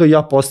osnovu toga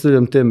ja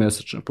postavljam te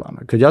mesečne plane.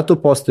 Kad ja to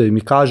postavim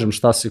i kažem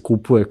šta se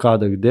kupuje,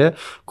 kada, gde,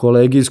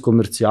 kolege iz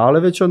komercijale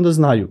već onda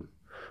znaju.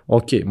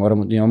 Ok,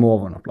 moramo da imamo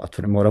ovo na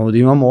platformi, moramo da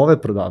imamo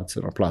ove prodavce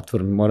na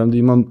platformi, moram da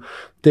imam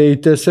te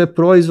i te sve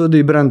proizvode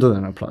i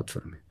brendove na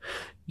platformi.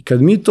 I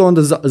kad mi to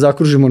onda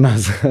zakružimo na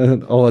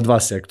ova dva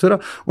sektora,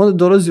 onda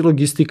dolazi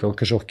logistika, on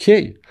kaže ok,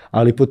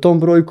 ali po tom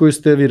broju koju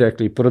ste vi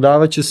rekli,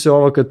 prodavaće se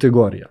ova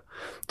kategorija.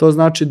 To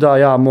znači da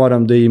ja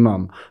moram da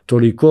imam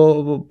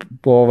toliko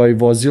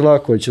vozila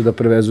koji će da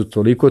prevezu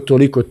toliko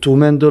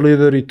two-man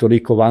delivery,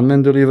 toliko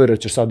one-man delivery, jer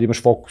ćeš sad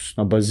imaš fokus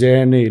na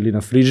bazene ili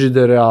na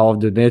frižidere, a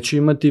ovde neću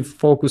imati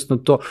fokus na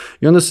to.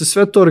 I onda se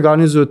sve to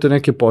organizuje te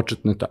neke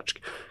početne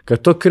tačke.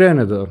 Kad to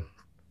krene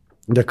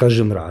da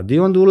kažem radi,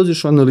 onda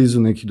ulaziš u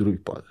analizu nekih drugih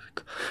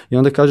podataka. I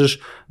onda kažeš,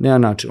 nema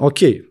način, ok,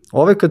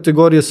 ove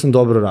kategorije sam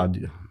dobro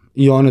radio.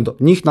 I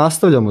njih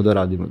nastavljamo da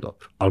radimo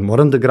dobro, ali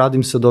moram da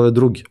gradim sad ove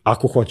druge,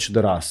 ako hoću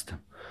da rastem.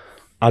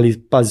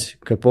 Ali pazi,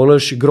 kad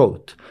pogledaš i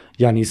growth,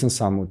 ja nisam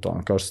samo u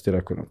tome, kao što si ti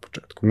rekao na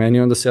početku. Meni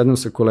onda sednem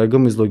sa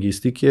kolegama iz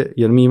logistike,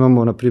 jer mi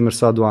imamo, na primjer,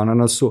 sad u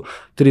ananasu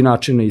 3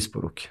 načina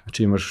isporuke.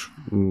 Znači imaš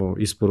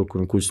isporuku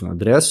na kućnu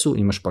adresu,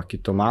 imaš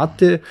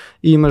paketomate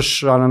i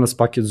imaš ananas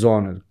paket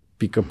zone,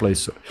 pick up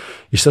place.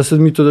 I šta sad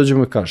mi to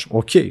dođemo i kažemo?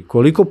 Ok,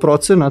 koliko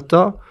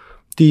procenata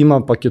ti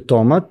ima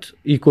paketomat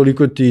i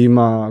koliko ti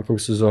ima, kako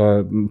se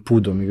zove,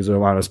 pudo, mi ga zove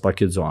varas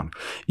paket zona.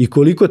 I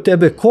koliko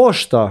tebe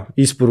košta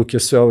isporuke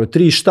sve ove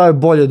 3, šta je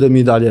bolje da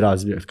mi dalje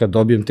razvijem. Kad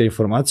dobijem te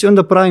informacije,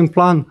 onda pravim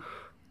plan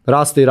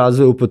rasta i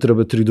razvoja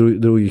upotreba 3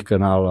 drugih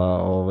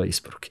kanala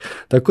isporuke.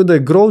 Tako da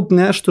je growth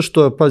nešto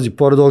što je, pazi,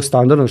 pored ovog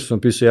standardnog što sam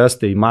pisao,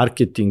 jeste i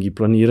marketing i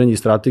planiranje i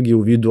strategije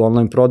u vidu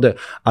online prodaje,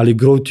 ali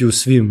growth je u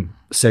svim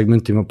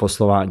segmentima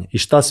poslovanja. I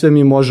šta sve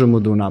mi možemo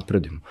da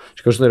unapredimo.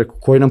 Kao što je rekao,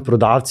 koji nam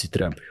prodavci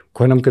trebaju,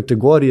 koje nam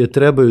kategorije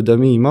trebaju da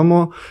mi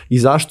imamo i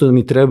zašto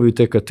mi trebaju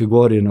te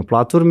kategorije na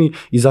platformi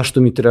i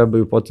zašto mi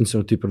trebaju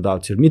potencijalno ti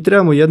prodavci. Jer mi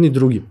trebamo jedni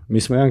drugim.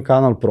 Mi smo jedan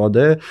kanal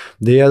prodaje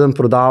gde je jedan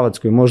prodavac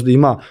koji možda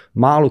ima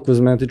malu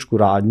kozmetičku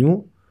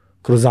radnju,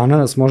 kroz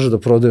ananas može da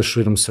prodaje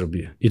širom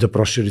Srbije i da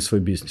proširi svoj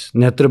biznis.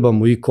 Ne treba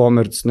mu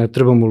e-commerce, ne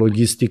treba mu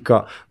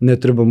logistika, ne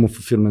treba mu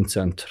fulfillment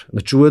centar.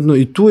 Znači ujedno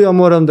i tu ja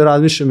moram da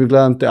razmišljam i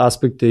gledam te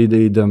aspekte i da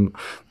idem,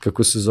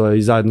 kako se zove,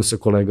 i zajedno sa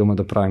kolegama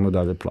da pravimo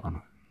dalje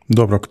planove.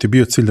 Dobro, ako ti je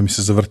bio cilj da mi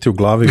se zavrti u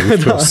glavi,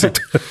 uspeo si.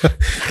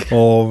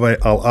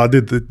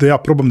 Ali da ja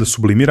probam da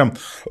sublimiram,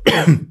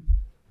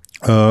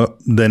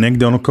 da je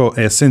negde ono kao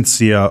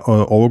esencija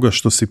ovoga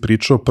što si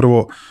pričao,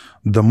 prvo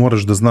da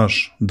moraš da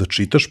znaš da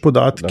čitaš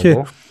podatke,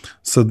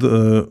 sad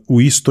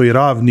u istoj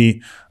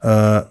ravni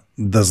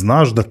da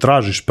znaš da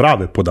tražiš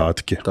prave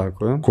podatke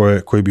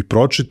koje bi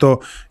pročitao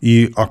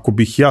i ako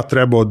bih ja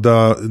trebao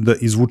da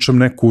izvučem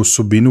neku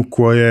osobinu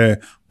koja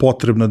je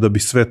potrebna da bi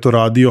sve to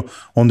radio,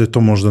 onda je to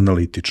možda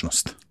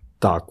analitičnost.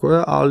 Tako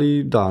je,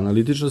 ali da,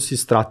 analitičnost i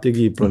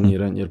strategija i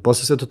planiranje, jer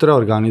posle sve to treba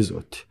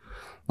organizovati.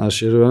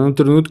 Znaš, jer u jednom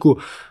trenutku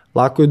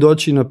lako je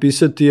doći i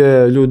napisati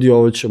ljudi,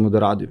 ovo ćemo da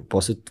radimo.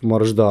 Posle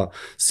moraš da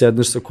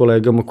sedneš sa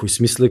kolegama koji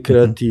smisle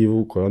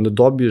kreativu, koje onda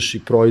dobiješ i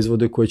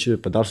proizvode koji će,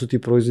 pa da li su ti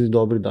proizvodi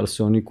dobri, da li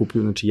se oni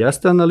kupuju. Znači,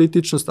 jeste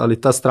analitičnost,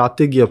 ali ta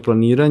strategija,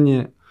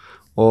 planiranje,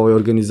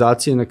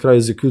 organizacije, na kraju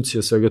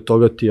egzekucija svega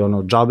toga ti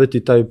džabe ti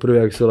taj prvi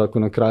Excel, ako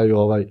na kraju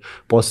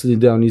poslednji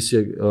deo nisi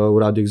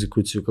uradio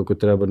egzekuciju kako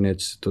treba,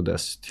 neće se to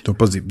desiti. To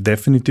pazi,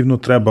 definitivno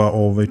treba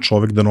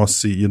čovek da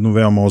nosi jednu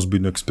veoma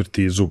ozbiljnu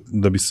ekspertizu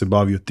da bi se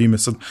bavio time.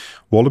 Sad,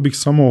 volio bih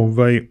samo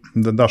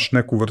da daš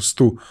neku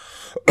vrstu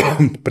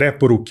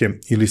preporuke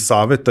ili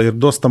saveta, jer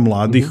dosta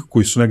mladih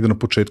koji su negde na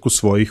početku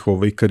svojih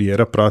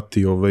karijera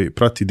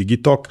prati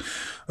DigiTalk,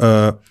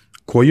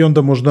 koji je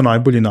onda možda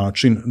najbolji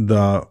način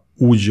da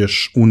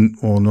uđeš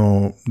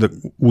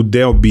u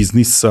deo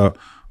biznisa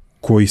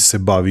koji se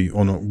bavi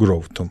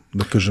growthom,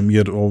 da kažem,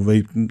 jer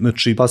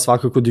znači... Pa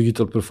svakako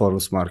digital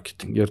performance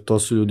marketing, jer to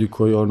su ljudi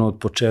koji od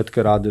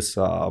početka rade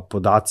sa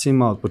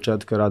podacima, od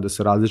početka rade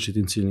sa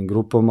različitim ciljnim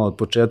grupama, od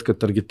početka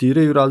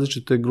targetiraju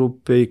različite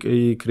grupe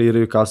i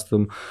kreiraju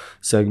custom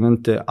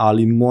segmente,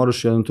 ali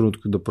moraš u jednom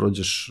trenutku da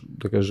prođeš,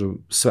 da kažem,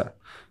 sve.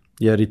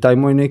 Jer i taj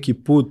moj neki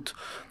put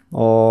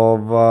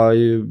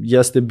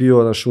jeste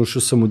bio,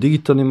 ušao sam u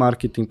digitalni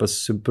marketing, pa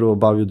sam se prvo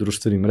bavio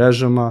društvenim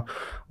mrežama,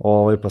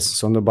 pa sam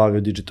se onda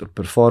bavio digital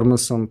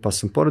performanceom, pa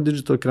sam pored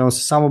digital krenuo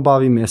se samo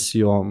bavim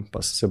SEO-om,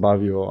 pa sam se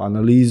bavio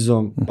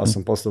analizom, pa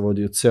sam posle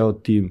vodio ceo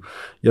tim,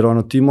 jer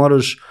ti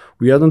moraš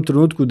u jednom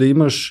trenutku da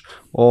imaš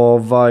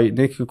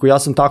nekako, ja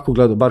sam tako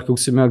gledao, bar kako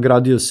sam ja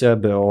gradio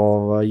sebe,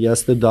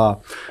 jeste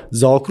da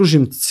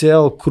zaokružim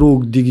ceo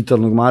krug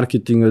digitalnog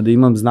marketinga, da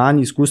imam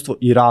znanje, iskustvo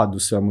i rad u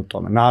svemu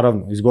tome.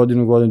 Naravno, iz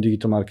godine u godinu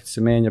digital marketing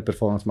se menja,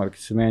 performance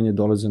marketing se menja,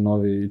 dolaze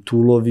novi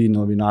toolovi,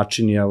 novi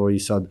načini, evo i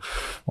sad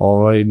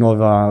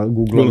nova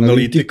Google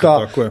analitika,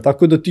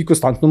 tako da ti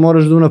konstantno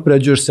moraš da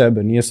unapređuješ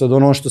sebe, nije sad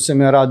ono što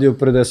sam ja radio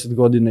pre 10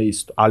 godina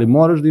isto, ali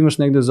moraš da imaš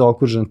negde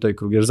zaokružen taj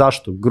krug, jer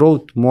zašto?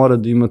 Growth mora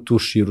da ima tu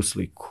širu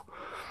sliku.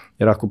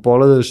 Jer ako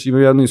pogledaš, ima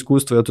jedno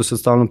iskustvo, ja to sad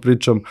stalno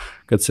pričam,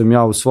 kad sam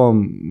ja u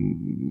svom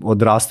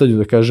odrastanju,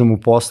 da kažem, u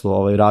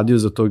poslu radio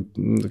za to,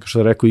 što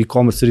je rekao,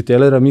 e-commerce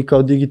retailera, mi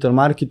kao digital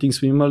marketing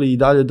smo imali i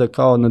dalje da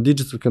kao na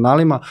digital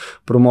kanalima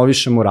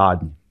promovišemo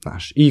radnje.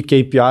 Znaš, i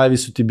KPI-evi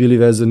su ti bili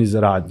vezani za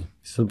radnje.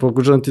 Sad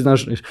pokušavam ti,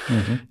 znaš,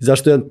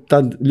 zašto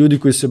tad ljudi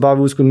koji se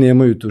bave usko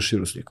nemaju tu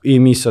širu sliku. I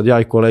mi sad,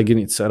 ja i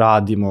koleginica,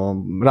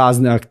 radimo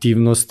razne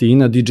aktivnosti i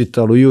na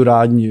digitalu i u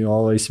radnji,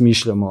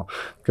 smišljamo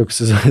kako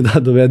se zove da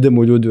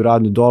dovedemo ljudi u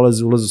radnju,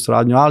 ulaze u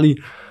radnju,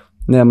 ali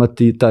nema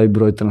ti taj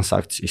broj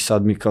transakcija. I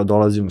sad mi kao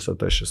dolazimo sa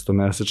taj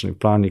 6-mesečni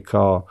plan i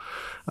kao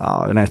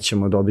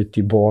nećemo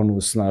dobiti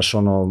bonus, znaš,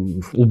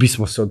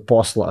 ubismo se od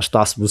posla,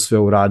 šta smo sve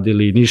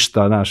uradili,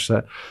 ništa, znaš,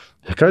 sve.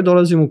 Na kraju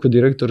dolazimo kod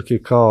direktorke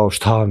kao,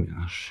 šta mi,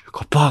 znaš,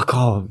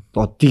 kao,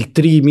 od tih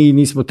 3 mi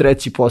nismo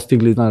 3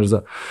 postigli, znaš,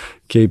 za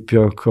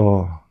KPI,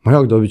 kao,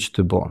 jak dobit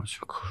ćete bonus,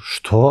 kao,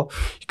 što?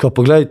 I kao,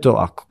 pogledajte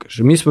ovako,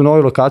 kaže, mi smo na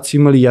ovoj lokaciji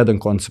imali jedan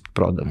koncept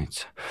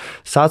prodavnice,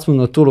 sad smo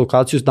na tu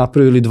lokaciju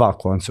napravili 2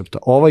 koncepta,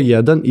 ovaj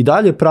jedan i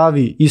dalje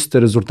pravi iste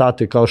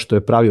rezultate kao što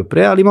je pravio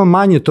pre, ali ima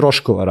manje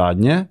troškova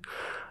radnje,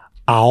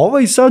 a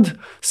ovaj sad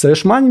sa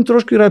još manjim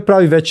troškovima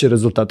pravi veće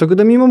rezultate, tako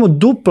da mi imamo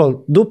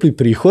dupli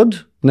prihod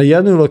na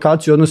jednoj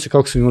lokaciji odnose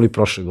kako smo imali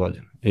prošle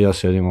godine. I ja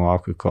sedim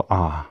ovako i kao,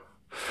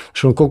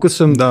 Što koliko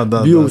sam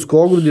bio u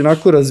Skogrudi,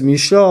 onako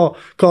razmišljao,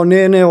 kao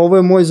ne, ovo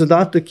je moj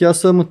zadatak, ja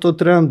samo to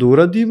trebam da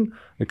uradim.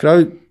 Na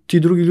kraju ti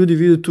drugi ljudi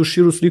vide tu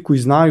širu sliku i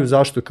znaju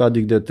zašto, kad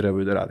i gde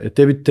trebaju da rade.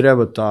 Tebi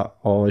treba ta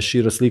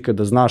šira slika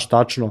da znaš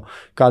tačno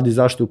kad i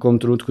zašto u kom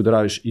trenutku da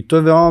radiš. I to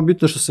je veoma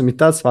bitno što sam i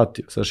tad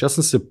shvatio. Znaš, ja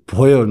sam se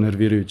pojao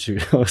nervirajući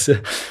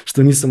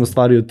što nisam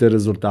ostvario te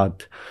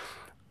rezultate.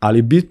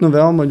 Ali bitno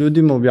veoma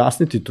ljudima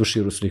objasniti tu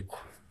širu sliku.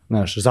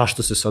 Znaš,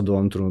 zašto se sad u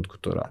ovom trenutku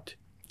to radi.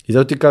 I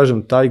zato ti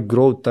kažem, taj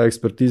growth, ta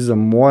ekspertiza,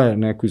 moje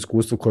neko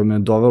iskustvo koje me je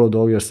dovelo do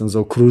ovoga, jer sam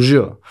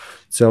zaokružio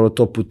celo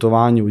to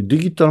putovanje u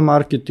digital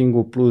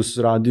marketingu, plus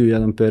radio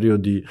jedan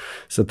period i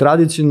sa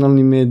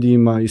tradicionalnim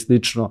medijima i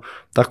slično,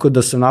 tako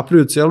da sam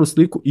napravio celu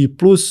sliku i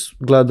plus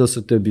gledao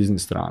sa te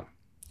biznis strane.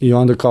 I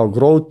onda kao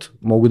growth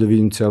mogu da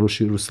vidim celu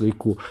širu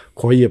sliku,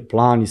 koji je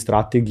plan i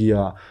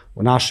strategija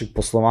našeg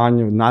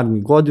poslovanja u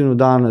narednih godinu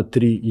dana,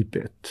 3 i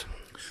 5.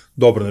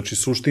 Dobro, znači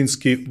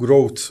suštinski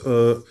growth,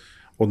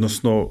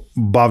 odnosno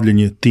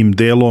bavljenje tim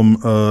delom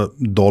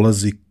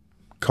dolazi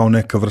kao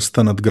neka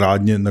vrsta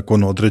nadgradnje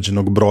nakon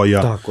određenog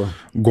broja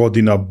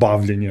godina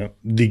bavljenja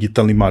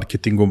digitalnim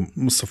marketingom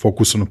sa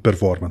fokusom na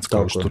performance,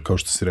 kao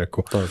što si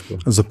rekao.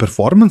 Za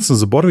performance sam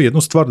zaboravio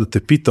jednu stvar da te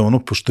pitam,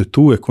 pošto je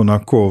tu uvek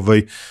onako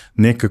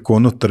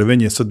nekako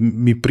trvenje, sad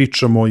mi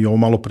pričamo i ovo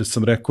malo pre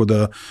sam rekao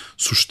da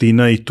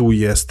suština i tu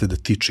jeste da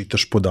ti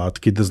čitaš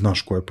podatke i da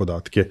znaš koje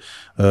podatke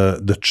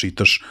da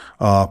čitaš.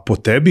 A po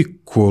tebi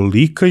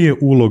kolika je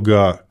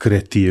uloga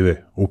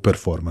kreative u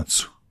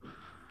performansu?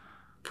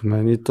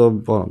 Meni je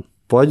to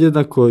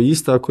podjednako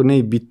isto, ako ne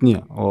i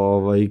bitnija.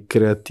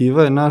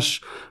 Kreativa je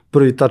naš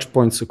prvi touch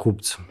point sa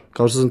kupcem.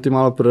 Kao što sam ti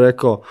malo pre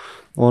rekao,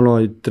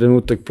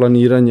 trenutak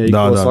planiranja i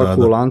kao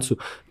svaku u lancu.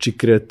 Či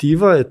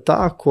kreativa je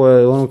ta koja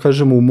je,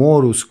 kažemo, u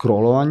moru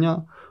scrollovanja,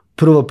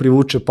 prvo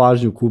privuče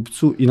pažnju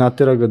kupcu i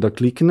natera ga da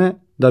klikne,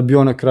 da bi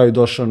on na kraju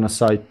došao na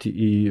sajt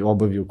i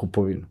obavio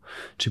kupovinu.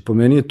 Znači, po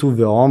meni je tu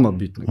veoma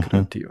bitna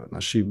kreativa.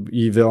 Znači,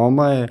 i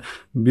veoma je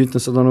bitna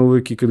sad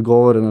uvijek i kad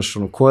govore,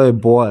 koja je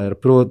boja, jer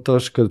prvo to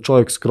kad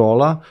čovjek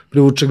scrolla,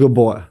 privuče ga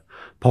boja.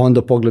 Pa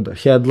onda pogleda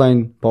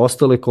headline, pa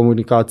ostale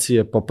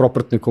komunikacije, pa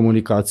propratne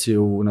komunikacije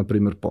u, na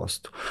primjer,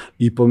 postu.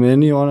 I po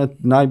meni je ona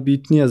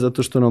najbitnija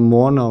zato što nam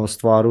ona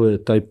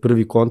ostvaruje taj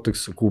prvi kontakt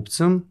sa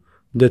kupcem,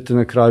 gde te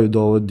na kraju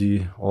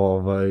dovodi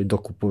do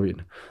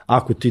kupovine.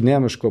 Ako ti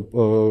nemaš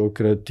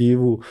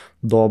kreativu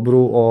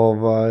dobru,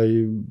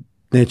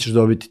 nećeš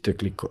dobiti te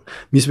klikove.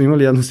 Mi smo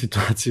imali jednu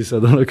situaciju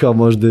sad, kao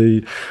možda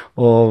i,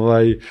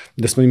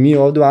 da smo i mi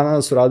ovde u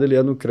Ananasu radili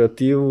jednu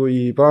kreativu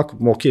i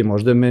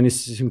možda je meni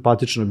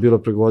simpatično bilo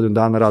pre godinu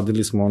dana,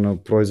 radili smo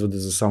proizvode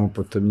za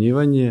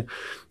samopotamnjivanje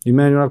i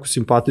meni onako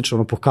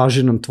simpatično,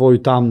 pokaži nam tvoju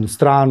tamnu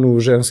stranu,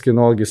 ženske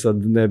noge,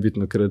 sad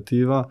nebitna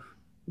kreativa,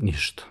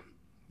 ništa.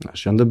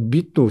 Znači, onda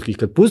bitno, i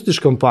kad pustiš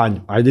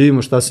kampanju, ajde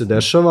vidimo šta se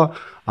dešava,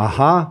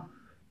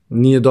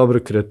 nije dobra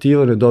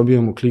kreativa, ne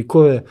dobijamo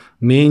klikove,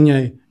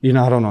 menjaj i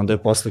naravno onda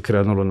je posle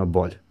krenulo na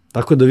bolje.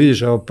 Tako da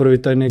vidiš, evo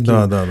prvi taj neki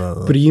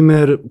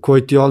primer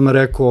koji ti odmah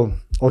rekao,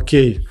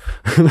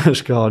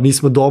 znaš kao,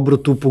 nismo dobro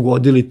tu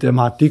pogodili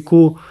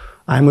tematiku,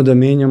 ajmo da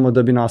menjamo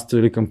da bi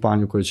nastavili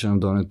kampanju koja će nam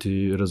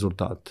doneti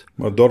rezultate.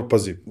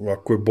 Pazi,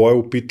 ako je boja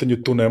u pitanju,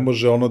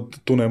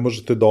 tu ne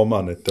možete da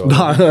omanete.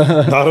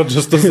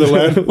 Narančasto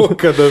zeleno,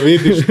 kada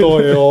vidiš,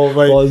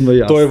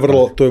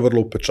 to je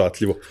vrlo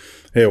upečatljivo.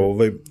 Evo,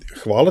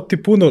 hvala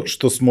ti puno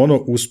što smo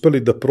uspeli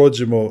da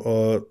prođemo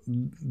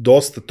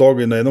dosta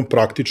toga na jednom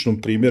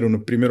praktičnom primjeru, na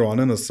primjeru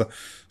Ananasa,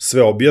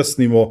 sve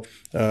objasnimo.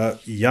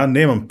 Ja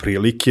nemam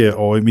prilike,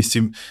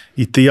 mislim,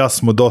 i ti ja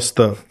smo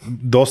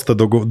dosta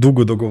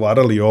dugo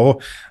dogovarali ovo.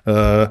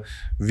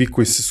 Vi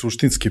koji se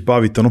suštinski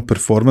bavite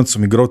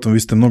performansom i growthom, vi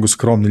ste mnogo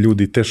skromni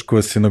ljudi i teško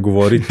vas je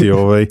nagovoriti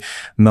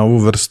na ovu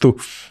vrstu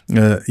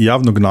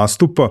javnog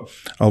nastupa,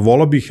 ali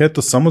volao bih,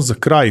 samo za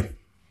kraj,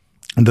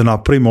 da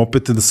napravimo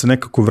opet, da se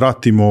nekako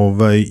vratimo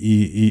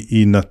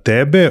i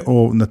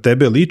na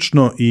tebe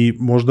lično i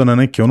možda na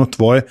neke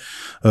tvoje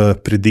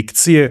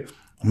predikcije.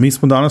 Mi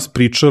smo danas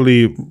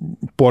pričali,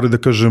 pored da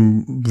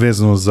kažem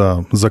vezano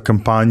za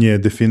kampanje,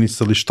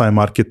 definisali šta je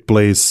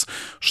marketplace,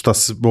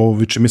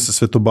 čime se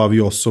sve to bavi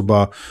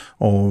osoba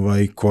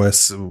koja je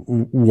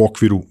u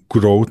okviru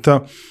growtha,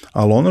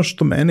 ali ono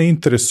što mene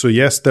interesuje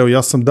jeste, evo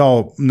ja sam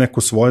dao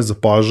neko svoje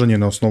zapažanje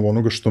na osnovu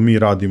onoga što mi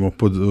radimo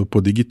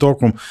pod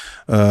DigiTalkom.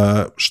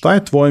 Šta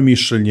je tvoje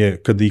mišljenje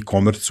kada je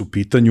e-commerce u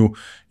pitanju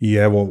i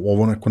evo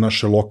ovo neko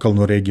naše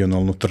lokalno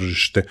regionalno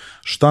tržište?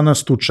 Šta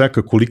nas tu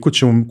čeka,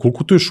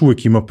 koliko to još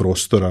uvijek ima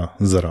prostora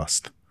za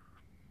rast?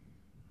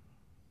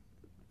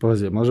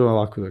 Pazi, možemo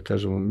ovako da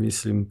kažemo,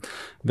 mislim,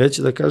 već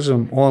da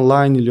kažem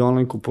online ili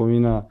online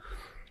kupovina,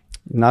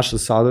 naša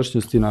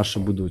sadašnjost i naša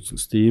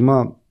budućnost. I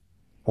ima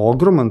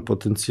ogroman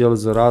potencijal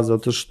za rast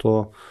zato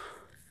što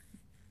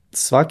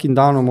svakim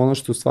danom ono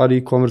što u stvari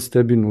e-commerce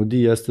tebi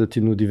nudi jeste da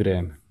ti nudi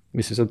vreme.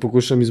 Mislim, sad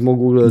pokušam iz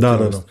mog ugla da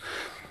ti rast.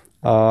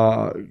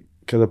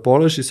 Kada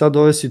pogledaš i sad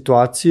ove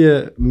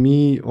situacije,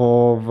 mi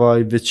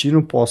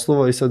većinu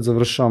poslova i sad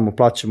završavamo,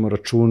 plaćamo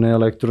račune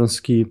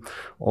elektronski,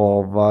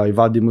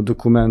 vadimo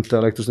dokumente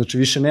elektronski, znači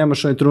više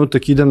nemaš onaj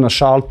trenutak idem na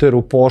šalter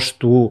u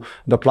poštu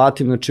da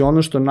platim, znači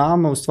ono što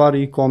nama u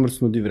stvari e-commerce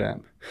nudi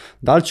vreme.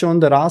 Da li će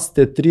onda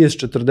raste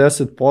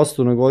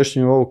 30-40% na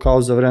godišnjem nivou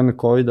kao za vreme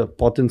COVID-a?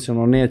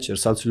 Potencijalno neće, jer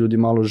sad su ljudi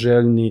malo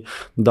željni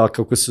da,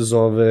 kako se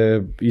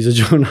zove,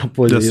 izađu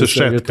napolje. Da se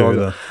šetkaju,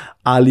 da.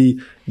 Ali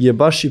je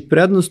baš i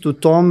prednost u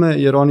tome,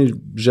 jer oni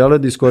žele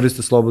da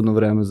iskoriste slobodno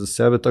vreme za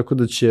sebe, tako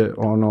da će,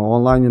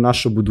 online je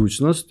naša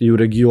budućnost i u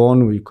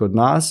regionu i kod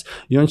nas,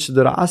 i on će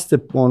da raste,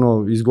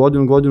 iz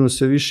godinu u godinu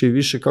sve više i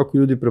više kako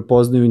ljudi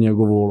prepoznaju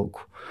njegovu ulogu.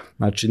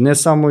 Znači, ne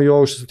samo i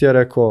ovo što sam ti ja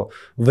rekao,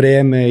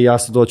 vreme, ja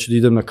sad doću da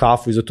idem na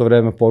kafu i za to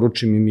vreme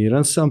poručim i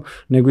miran sam,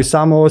 nego i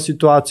samo ova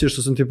situacija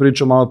što sam ti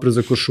pričao malo pre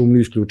za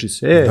košumlju, isključi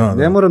se.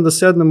 Ne moram da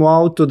sednem u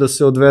auto, da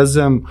se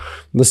odvezem,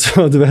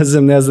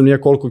 ne znam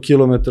nije koliko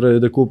kilometara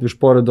da kupiš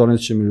pored,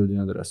 doneće mi ljudi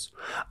na adresu.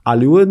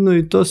 Ali ujedno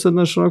i to sad,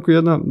 znaš, onako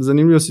jedna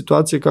zanimljiva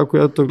situacija kako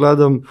ja to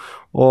gledam,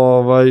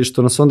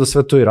 što nas onda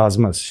sve to i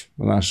razmazi,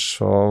 znaš,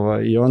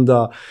 i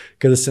onda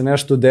kada se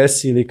nešto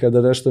desi ili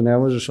kada nešto ne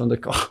možeš, onda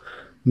kao,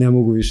 ne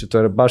mogu više, to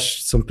je,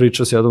 baš sam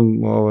pričao s jednom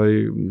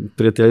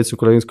prijateljicom,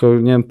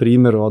 koleginskom, njen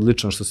primjer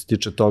odličan što se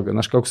tiče toga.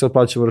 Znaš kako sad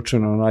plaćamo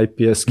računa na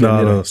IPS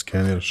skenira. Da,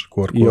 skeniraš.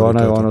 I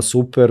ona je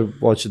super,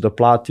 hoće da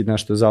plati,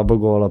 nešto je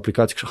zabagovala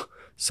aplikaciju,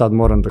 sad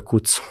moram da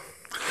kucam.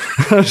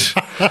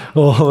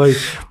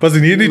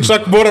 Pazi, nije ni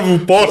čak moram u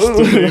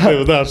poštu,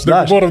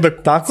 moram da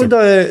kucam. Tako da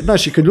je,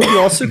 znaš, i kad ljudi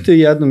osvete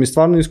jednom i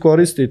stvarno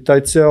iskoriste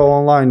taj ceo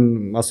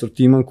online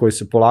asortiman koji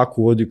se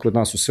polako uvodi kod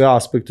nas u sve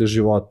aspekte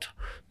života,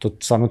 to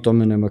samo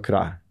tome nema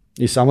kraja.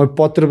 I samo je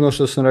potrebno,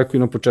 što sam rekao i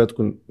na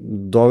početku,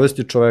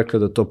 dovesti čoveka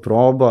da to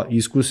proba,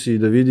 iskusi,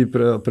 da vidi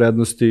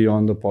prednosti i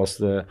onda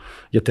posle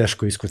je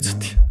teško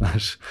iskucati.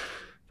 Znaš,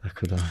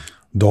 tako da...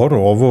 Dobro,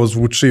 ovo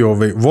zvuči,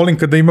 volim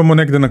kada imamo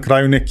negde na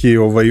kraju neki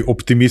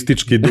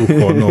optimistički duh,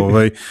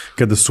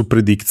 kada su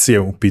predikcije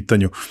u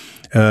pitanju.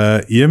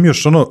 Imam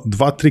još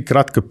 2-3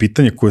 kratka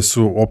pitanja koje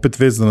su opet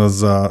vezana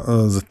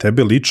za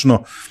tebe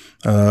lično.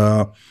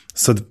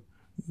 Sad,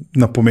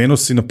 napomenuo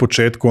si na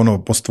početku,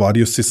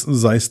 ostvario si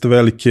zaista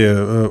velike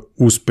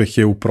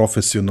uspehe u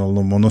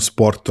profesionalnom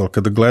sportu, ali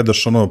kada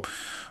gledaš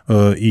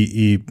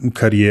i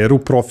karijeru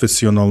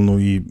profesionalnu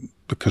i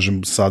da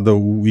kažem sada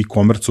u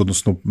e-commerce,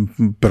 odnosno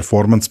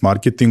performance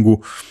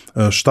marketingu,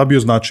 šta bi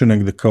označio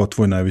negde kao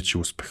tvoj najveći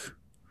uspeh?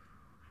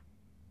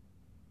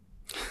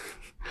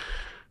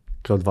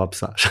 Kao 2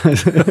 psa.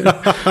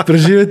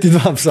 Preživeti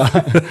 2 psa.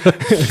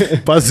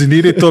 Pazi,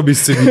 nije to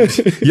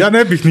ja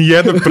ne bih ni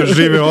jednog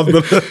preživeo,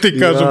 odmah da ti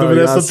kažem da me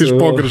ne shvatiš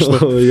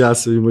pogrešno. Ja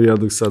sam imao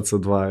jednog sad sa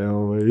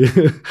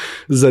 2,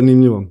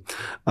 zanimljivo.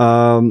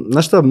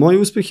 Znaš šta, moji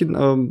uspehi,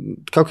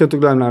 kako ja to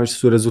gledam najviše,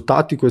 su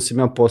rezultati koje sam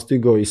ja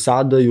postigao i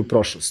sada i u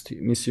prošlosti.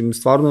 Mislim,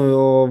 stvarno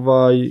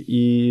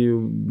i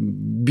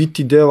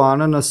biti deo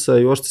Ananasa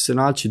i ošte se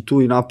naći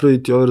tu i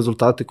napraviti ove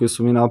rezultate koje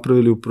smo mi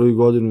napravili u prvih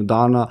godinu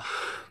dana,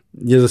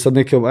 je za sad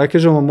neke,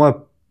 kažemo, moja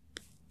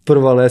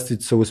prva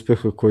lestvica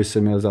uspeha koji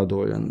sam ja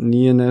zadovoljan.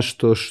 Nije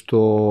nešto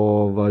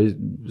što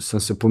sam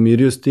se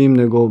pomirio s tim,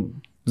 nego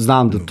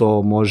znam da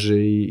to može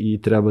i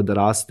treba da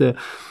raste,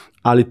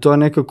 ali to je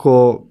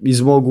nekako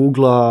iz mog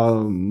ugla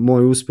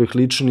moj uspeh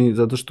lični,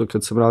 zato što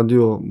kad sam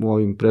radio u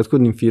ovim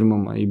prethodnim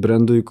firmama i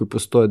brendovi koji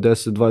postoje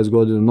 10-20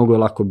 godina, mnogo je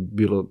lako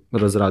bilo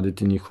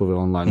razraditi njihove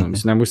online.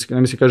 Mislim,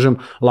 ne mislim kažem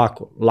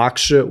lako,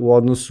 lakše u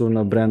odnosu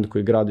na brend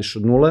koji gradiš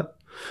od nule,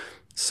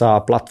 sa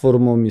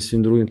platformom i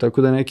svim drugim,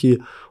 tako da neki,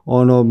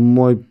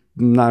 moj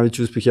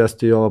najveći uspeh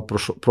jeste i ova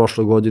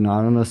prošla godina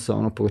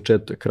Ananasa,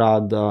 početak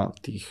rada,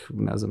 tih,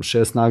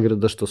 6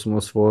 nagrada što smo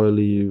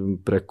osvojili,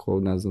 preko,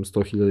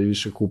 100.000 i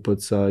više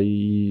kupaca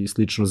i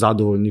slično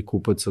zadovoljnih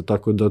kupaca,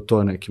 tako da to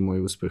je neki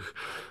moj uspeh,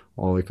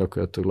 kako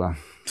ja to gledam.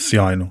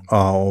 Sjajno.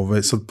 A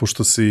sad,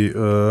 pošto si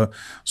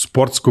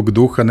sportskog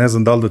duha, ne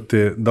znam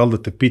da li da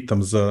te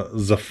pitam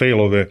za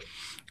failove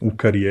u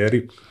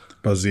karijeri.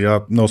 Pazi,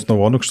 ja na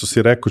osnovu onog što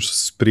si rekao, što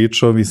si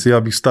pričao, mislim, ja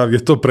bih stavio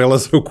to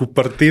prelazak u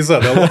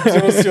Partizan, ali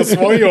uopćemo si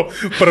osvojio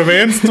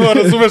prvenstvo,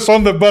 razumeš,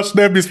 onda baš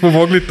ne bismo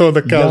mogli to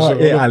da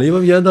kažemo. Da, ali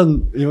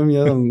imam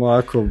jedan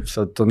ovako,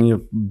 sad to nije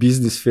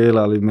business fail,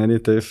 ali meni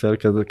je taj fail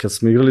kad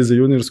smo igrali za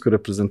juniorsku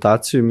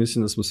reprezentaciju,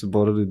 mislim da smo se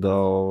borili da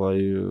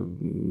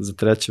za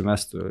 3.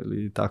 mesto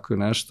ili tako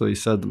nešto, i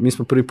sad mi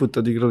smo prvi put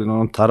tad igrali na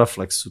onom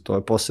Taraflexu, to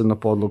je posebna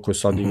podloga koju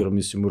sad igram,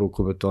 mislim, u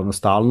rukometu,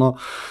 stalno.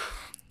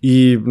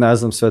 I, ne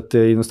znam, sve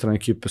te inostrane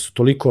ekipe su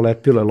toliko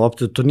lepile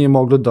lopte da to nije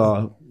moglo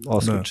da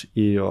osluči.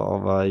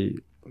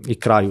 I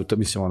kraj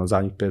utakmice, mislim,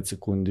 zadnjih 5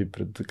 sekundi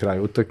pred kraj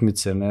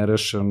utakmice,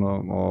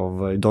 nerešeno,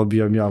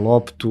 dobijam ja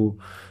loptu,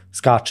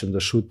 skačem da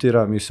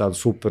šutiram i sad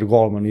super,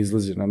 golman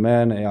izlazi na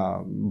mene,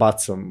 ja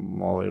bacam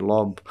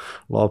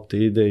lopta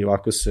ide i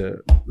ovako se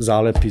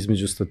zalepi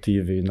između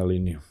stative i na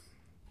liniju.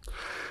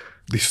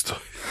 Isto.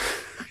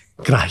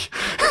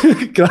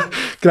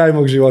 Kraj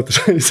mog života.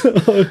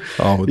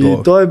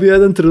 I to je bio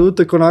jedan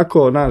trenutak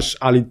onako,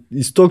 ali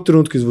iz tog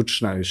trenutka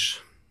izvučeš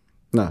najviše.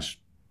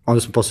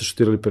 Onda smo posle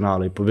šutirali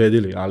penale i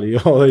pobedili, ali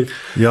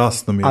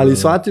jasno mi je. Ali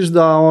shvatiš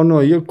da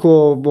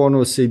iako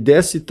se i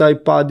desi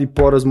taj pad i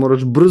poraz,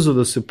 moraš brzo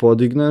da se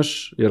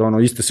podigneš, jer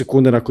iste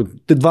sekunde nakon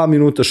te 2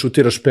 minuta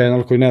šutiraš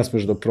penal koji ne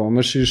smeš da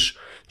promašiš,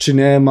 či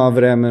nema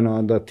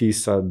vremena da ti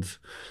sad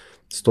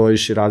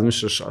stojiš i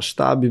razmišljaš a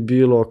šta bi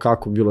bilo,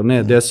 kako bilo,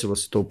 ne, desilo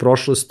se to u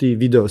prošlosti,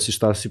 video si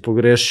šta si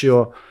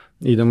pogrešio,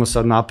 idemo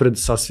sad napred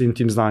sa svim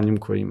tim znanjem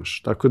koje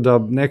imaš. Tako da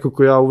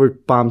nekako ja uvek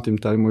pamtim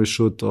taj moj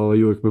šut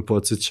i uvek me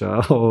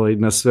podsjeća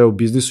na sve u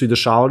biznisu i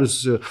dešavali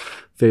su se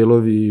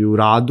failovi u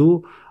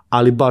radu,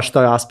 ali baš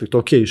taj aspekt,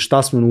 ok,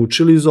 šta smo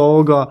naučili iz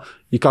ovoga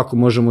i kako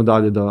možemo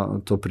dalje da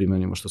to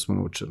primenimo što smo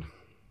naučili.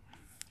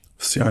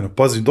 Sjajno,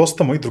 pazi,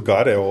 dosta mojih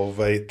drugare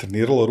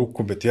treniralo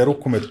rukomet, ja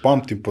rukomet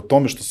pamtim po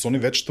tome što su oni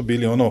već to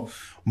bili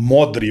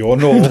modri,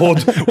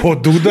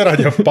 od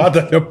udaranja,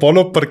 padanja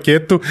po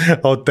parketu,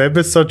 a od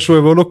tebe sad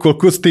čujem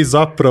koliko ste i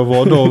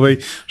zapravo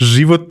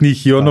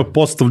životnih i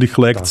poslovnih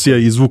lekcija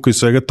izvuka i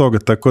svega toga,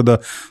 tako da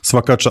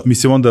svaka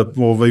mislim onda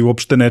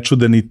uopšte ne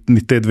čude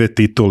ni te dve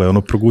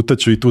titule,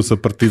 progutaću i tu sa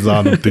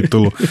Partizanom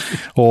titulu.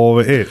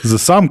 Za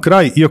sam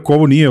kraj, iako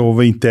ovo nije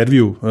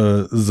intervju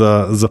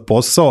za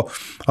posao,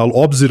 ali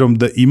obzirom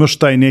da imaš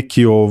taj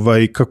neki,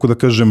 kako da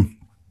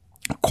kažem,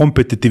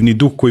 kompetitivni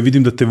duh koji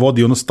vidim da te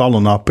vodi stalno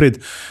napred,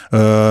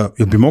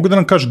 jel bi mogo da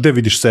nam kaže gde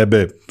vidiš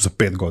sebe za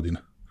 5 godina?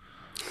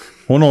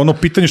 Ono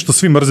pitanje što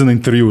svi mrze na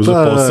intervju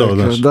za posao.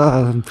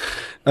 Da,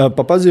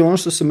 pa pazi, ono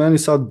što se meni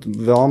sad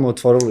veoma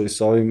otvorilo i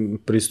sa ovim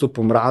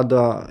pristupom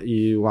rada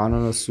i u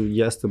Ananasu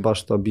jeste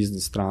baš ta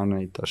biznis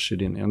strana i ta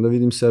širina. I onda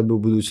vidim sebe u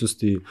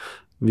budućnosti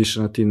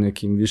više na tim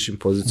nekim višim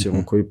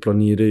pozicijama koji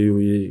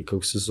planiraju i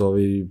kako se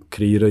zove,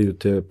 kreiraju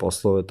te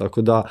poslove,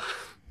 tako da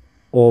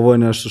ovo je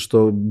nešto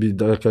što bi,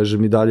 da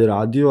kažem, i dalje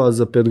radio, a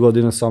za 5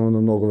 godina samo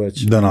na mnogo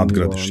veći. Da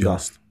nadgradiš,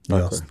 jasno.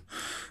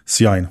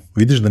 Sjajno.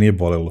 Vidiš da nije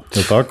bolelo, je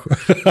li tako?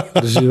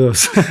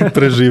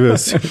 Preživeo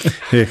si.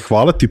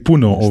 Hvala ti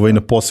puno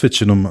na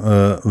posvećenom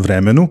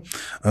vremenu.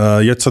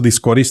 Ja ću sad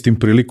iskoristim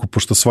priliku,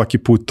 pošto svaki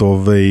put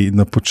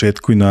na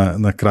početku i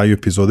na kraju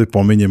epizode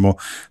pomenjemo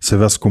sve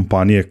vas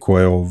kompanije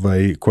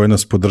koje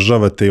nas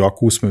podržavate i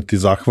ovako usmeo ti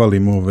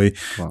zahvalim.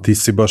 Ti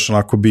si baš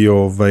onako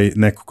bio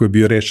neko ko je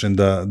bio rešen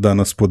da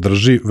nas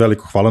podrži.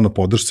 Veliko hvala na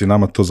podršci,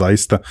 nama to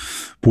zaista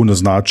puno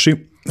znači.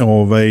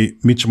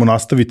 Mi ćemo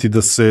nastaviti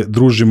da se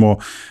družimo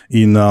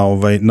i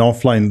na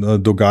offline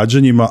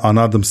događanjima, a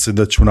nadam se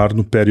da ću u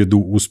narednom periodu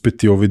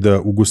uspeti da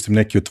ugustim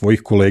neki od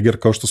tvojih kolega, jer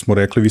kao što smo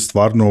rekli, vi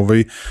stvarno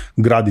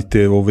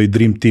gradite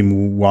Dream Team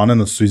u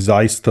Ananasu i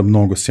zaista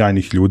mnogo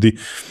sjajnih ljudi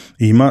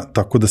ima,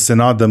 tako da se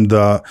nadam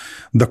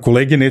da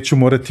kolege neću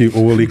morati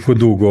ovoliko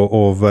dugo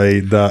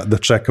da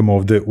čekam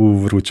ovde u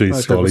vrućoj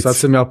stolici. Sad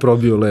sam ja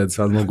probio led,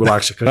 sad mogu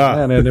lakše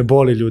kažem, ne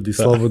boli ljudi,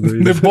 slobodno.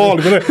 Ne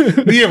boli,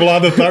 nije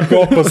Vlada tako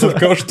opasan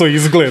kao što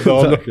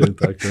izgleda,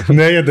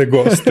 ne jede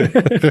goste.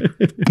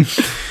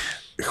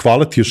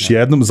 Hvala ti još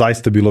jednom,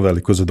 zaista bilo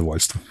veliko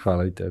zadovoljstvo.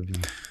 Hvala i tebi.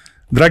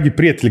 Dragi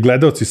prijatelji,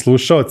 gledaoci i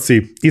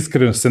slušaoci,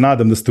 iskreno se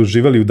nadam da ste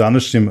uživali u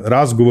današnjem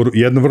razgovoru,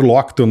 jedna vrlo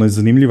aktualna i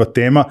zanimljiva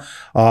tema,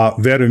 a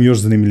verujem još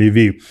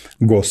zanimljiviji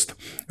gost.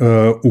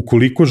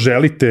 Ukoliko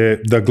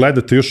želite da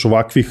gledate još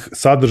ovakvih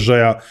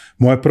sadržaja,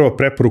 moja prva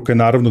preporuka je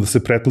naravno da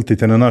se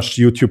pretplatite na naš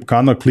YouTube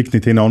kanal,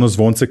 kliknite i na ono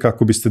zvonce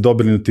kako biste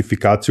dobili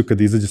notifikaciju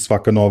kada izađe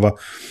svaka nova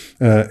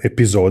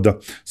epizoda.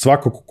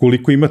 Svakako,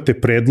 koliko imate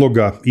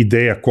predloga,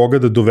 ideja, koga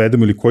da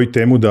dovedemo ili koju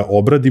temu da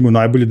obradimo,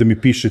 najbolje da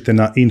mi pišete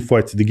na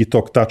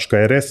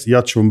info@digitalk.rs,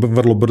 ja ću vam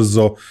vrlo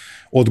brzo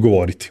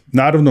odgovoriti.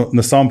 Naravno,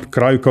 na samom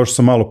kraju, kao što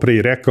sam malo pre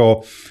i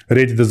rekao,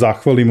 red je da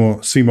zahvalimo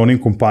svim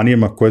onim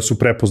kompanijama koje su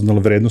prepoznale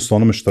vrednost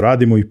onome što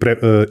radimo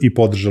i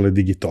podržale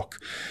DigiTalk.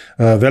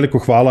 Veliko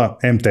hvala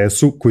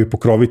MTS-u koji je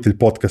pokrovitelj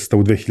podcasta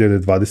u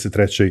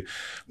 2023.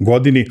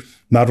 godini.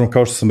 Naravno,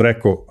 kao što sam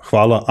rekao,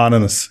 hvala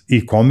Ananas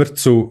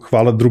e-commerce-u,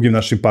 hvala drugim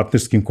našim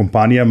partnerskim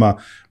kompanijama,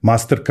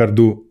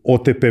 Mastercardu,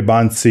 OTP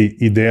banci,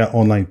 Ideja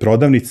online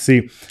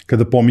prodavnici.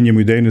 Kada pominjemo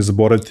Ideju, ne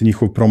zaboravite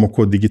njihov promo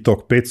kod DigiTalk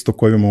 500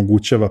 koji vam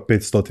omogućava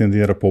 500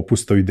 dinara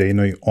popusta u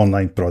Idejnoj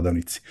online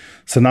prodavnici.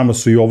 Sa nama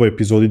su i u ovoj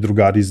epizodi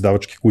drugari iz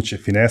izdavačke kuće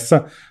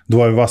Finesa.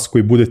 Dvoje vas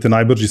koji budete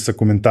najbrži sa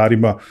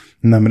komentarima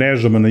na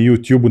mrežama, na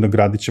YouTube-u,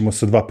 nagradit ćemo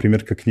sa 2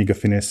 primjerka knjiga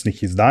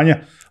Finesnih izdanja,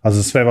 a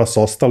za sve vas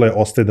ostale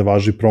ostaje da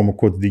važi promo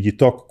kod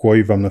DigiTalk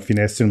koji vam na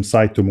Finesinom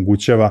sajtu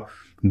omogućava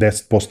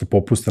 10%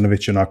 popusta na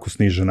već onako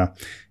snižena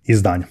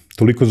izdanja.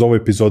 Toliko za ovu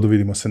epizodu,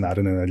 vidimo se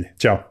naredne nedelje.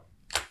 Ćao!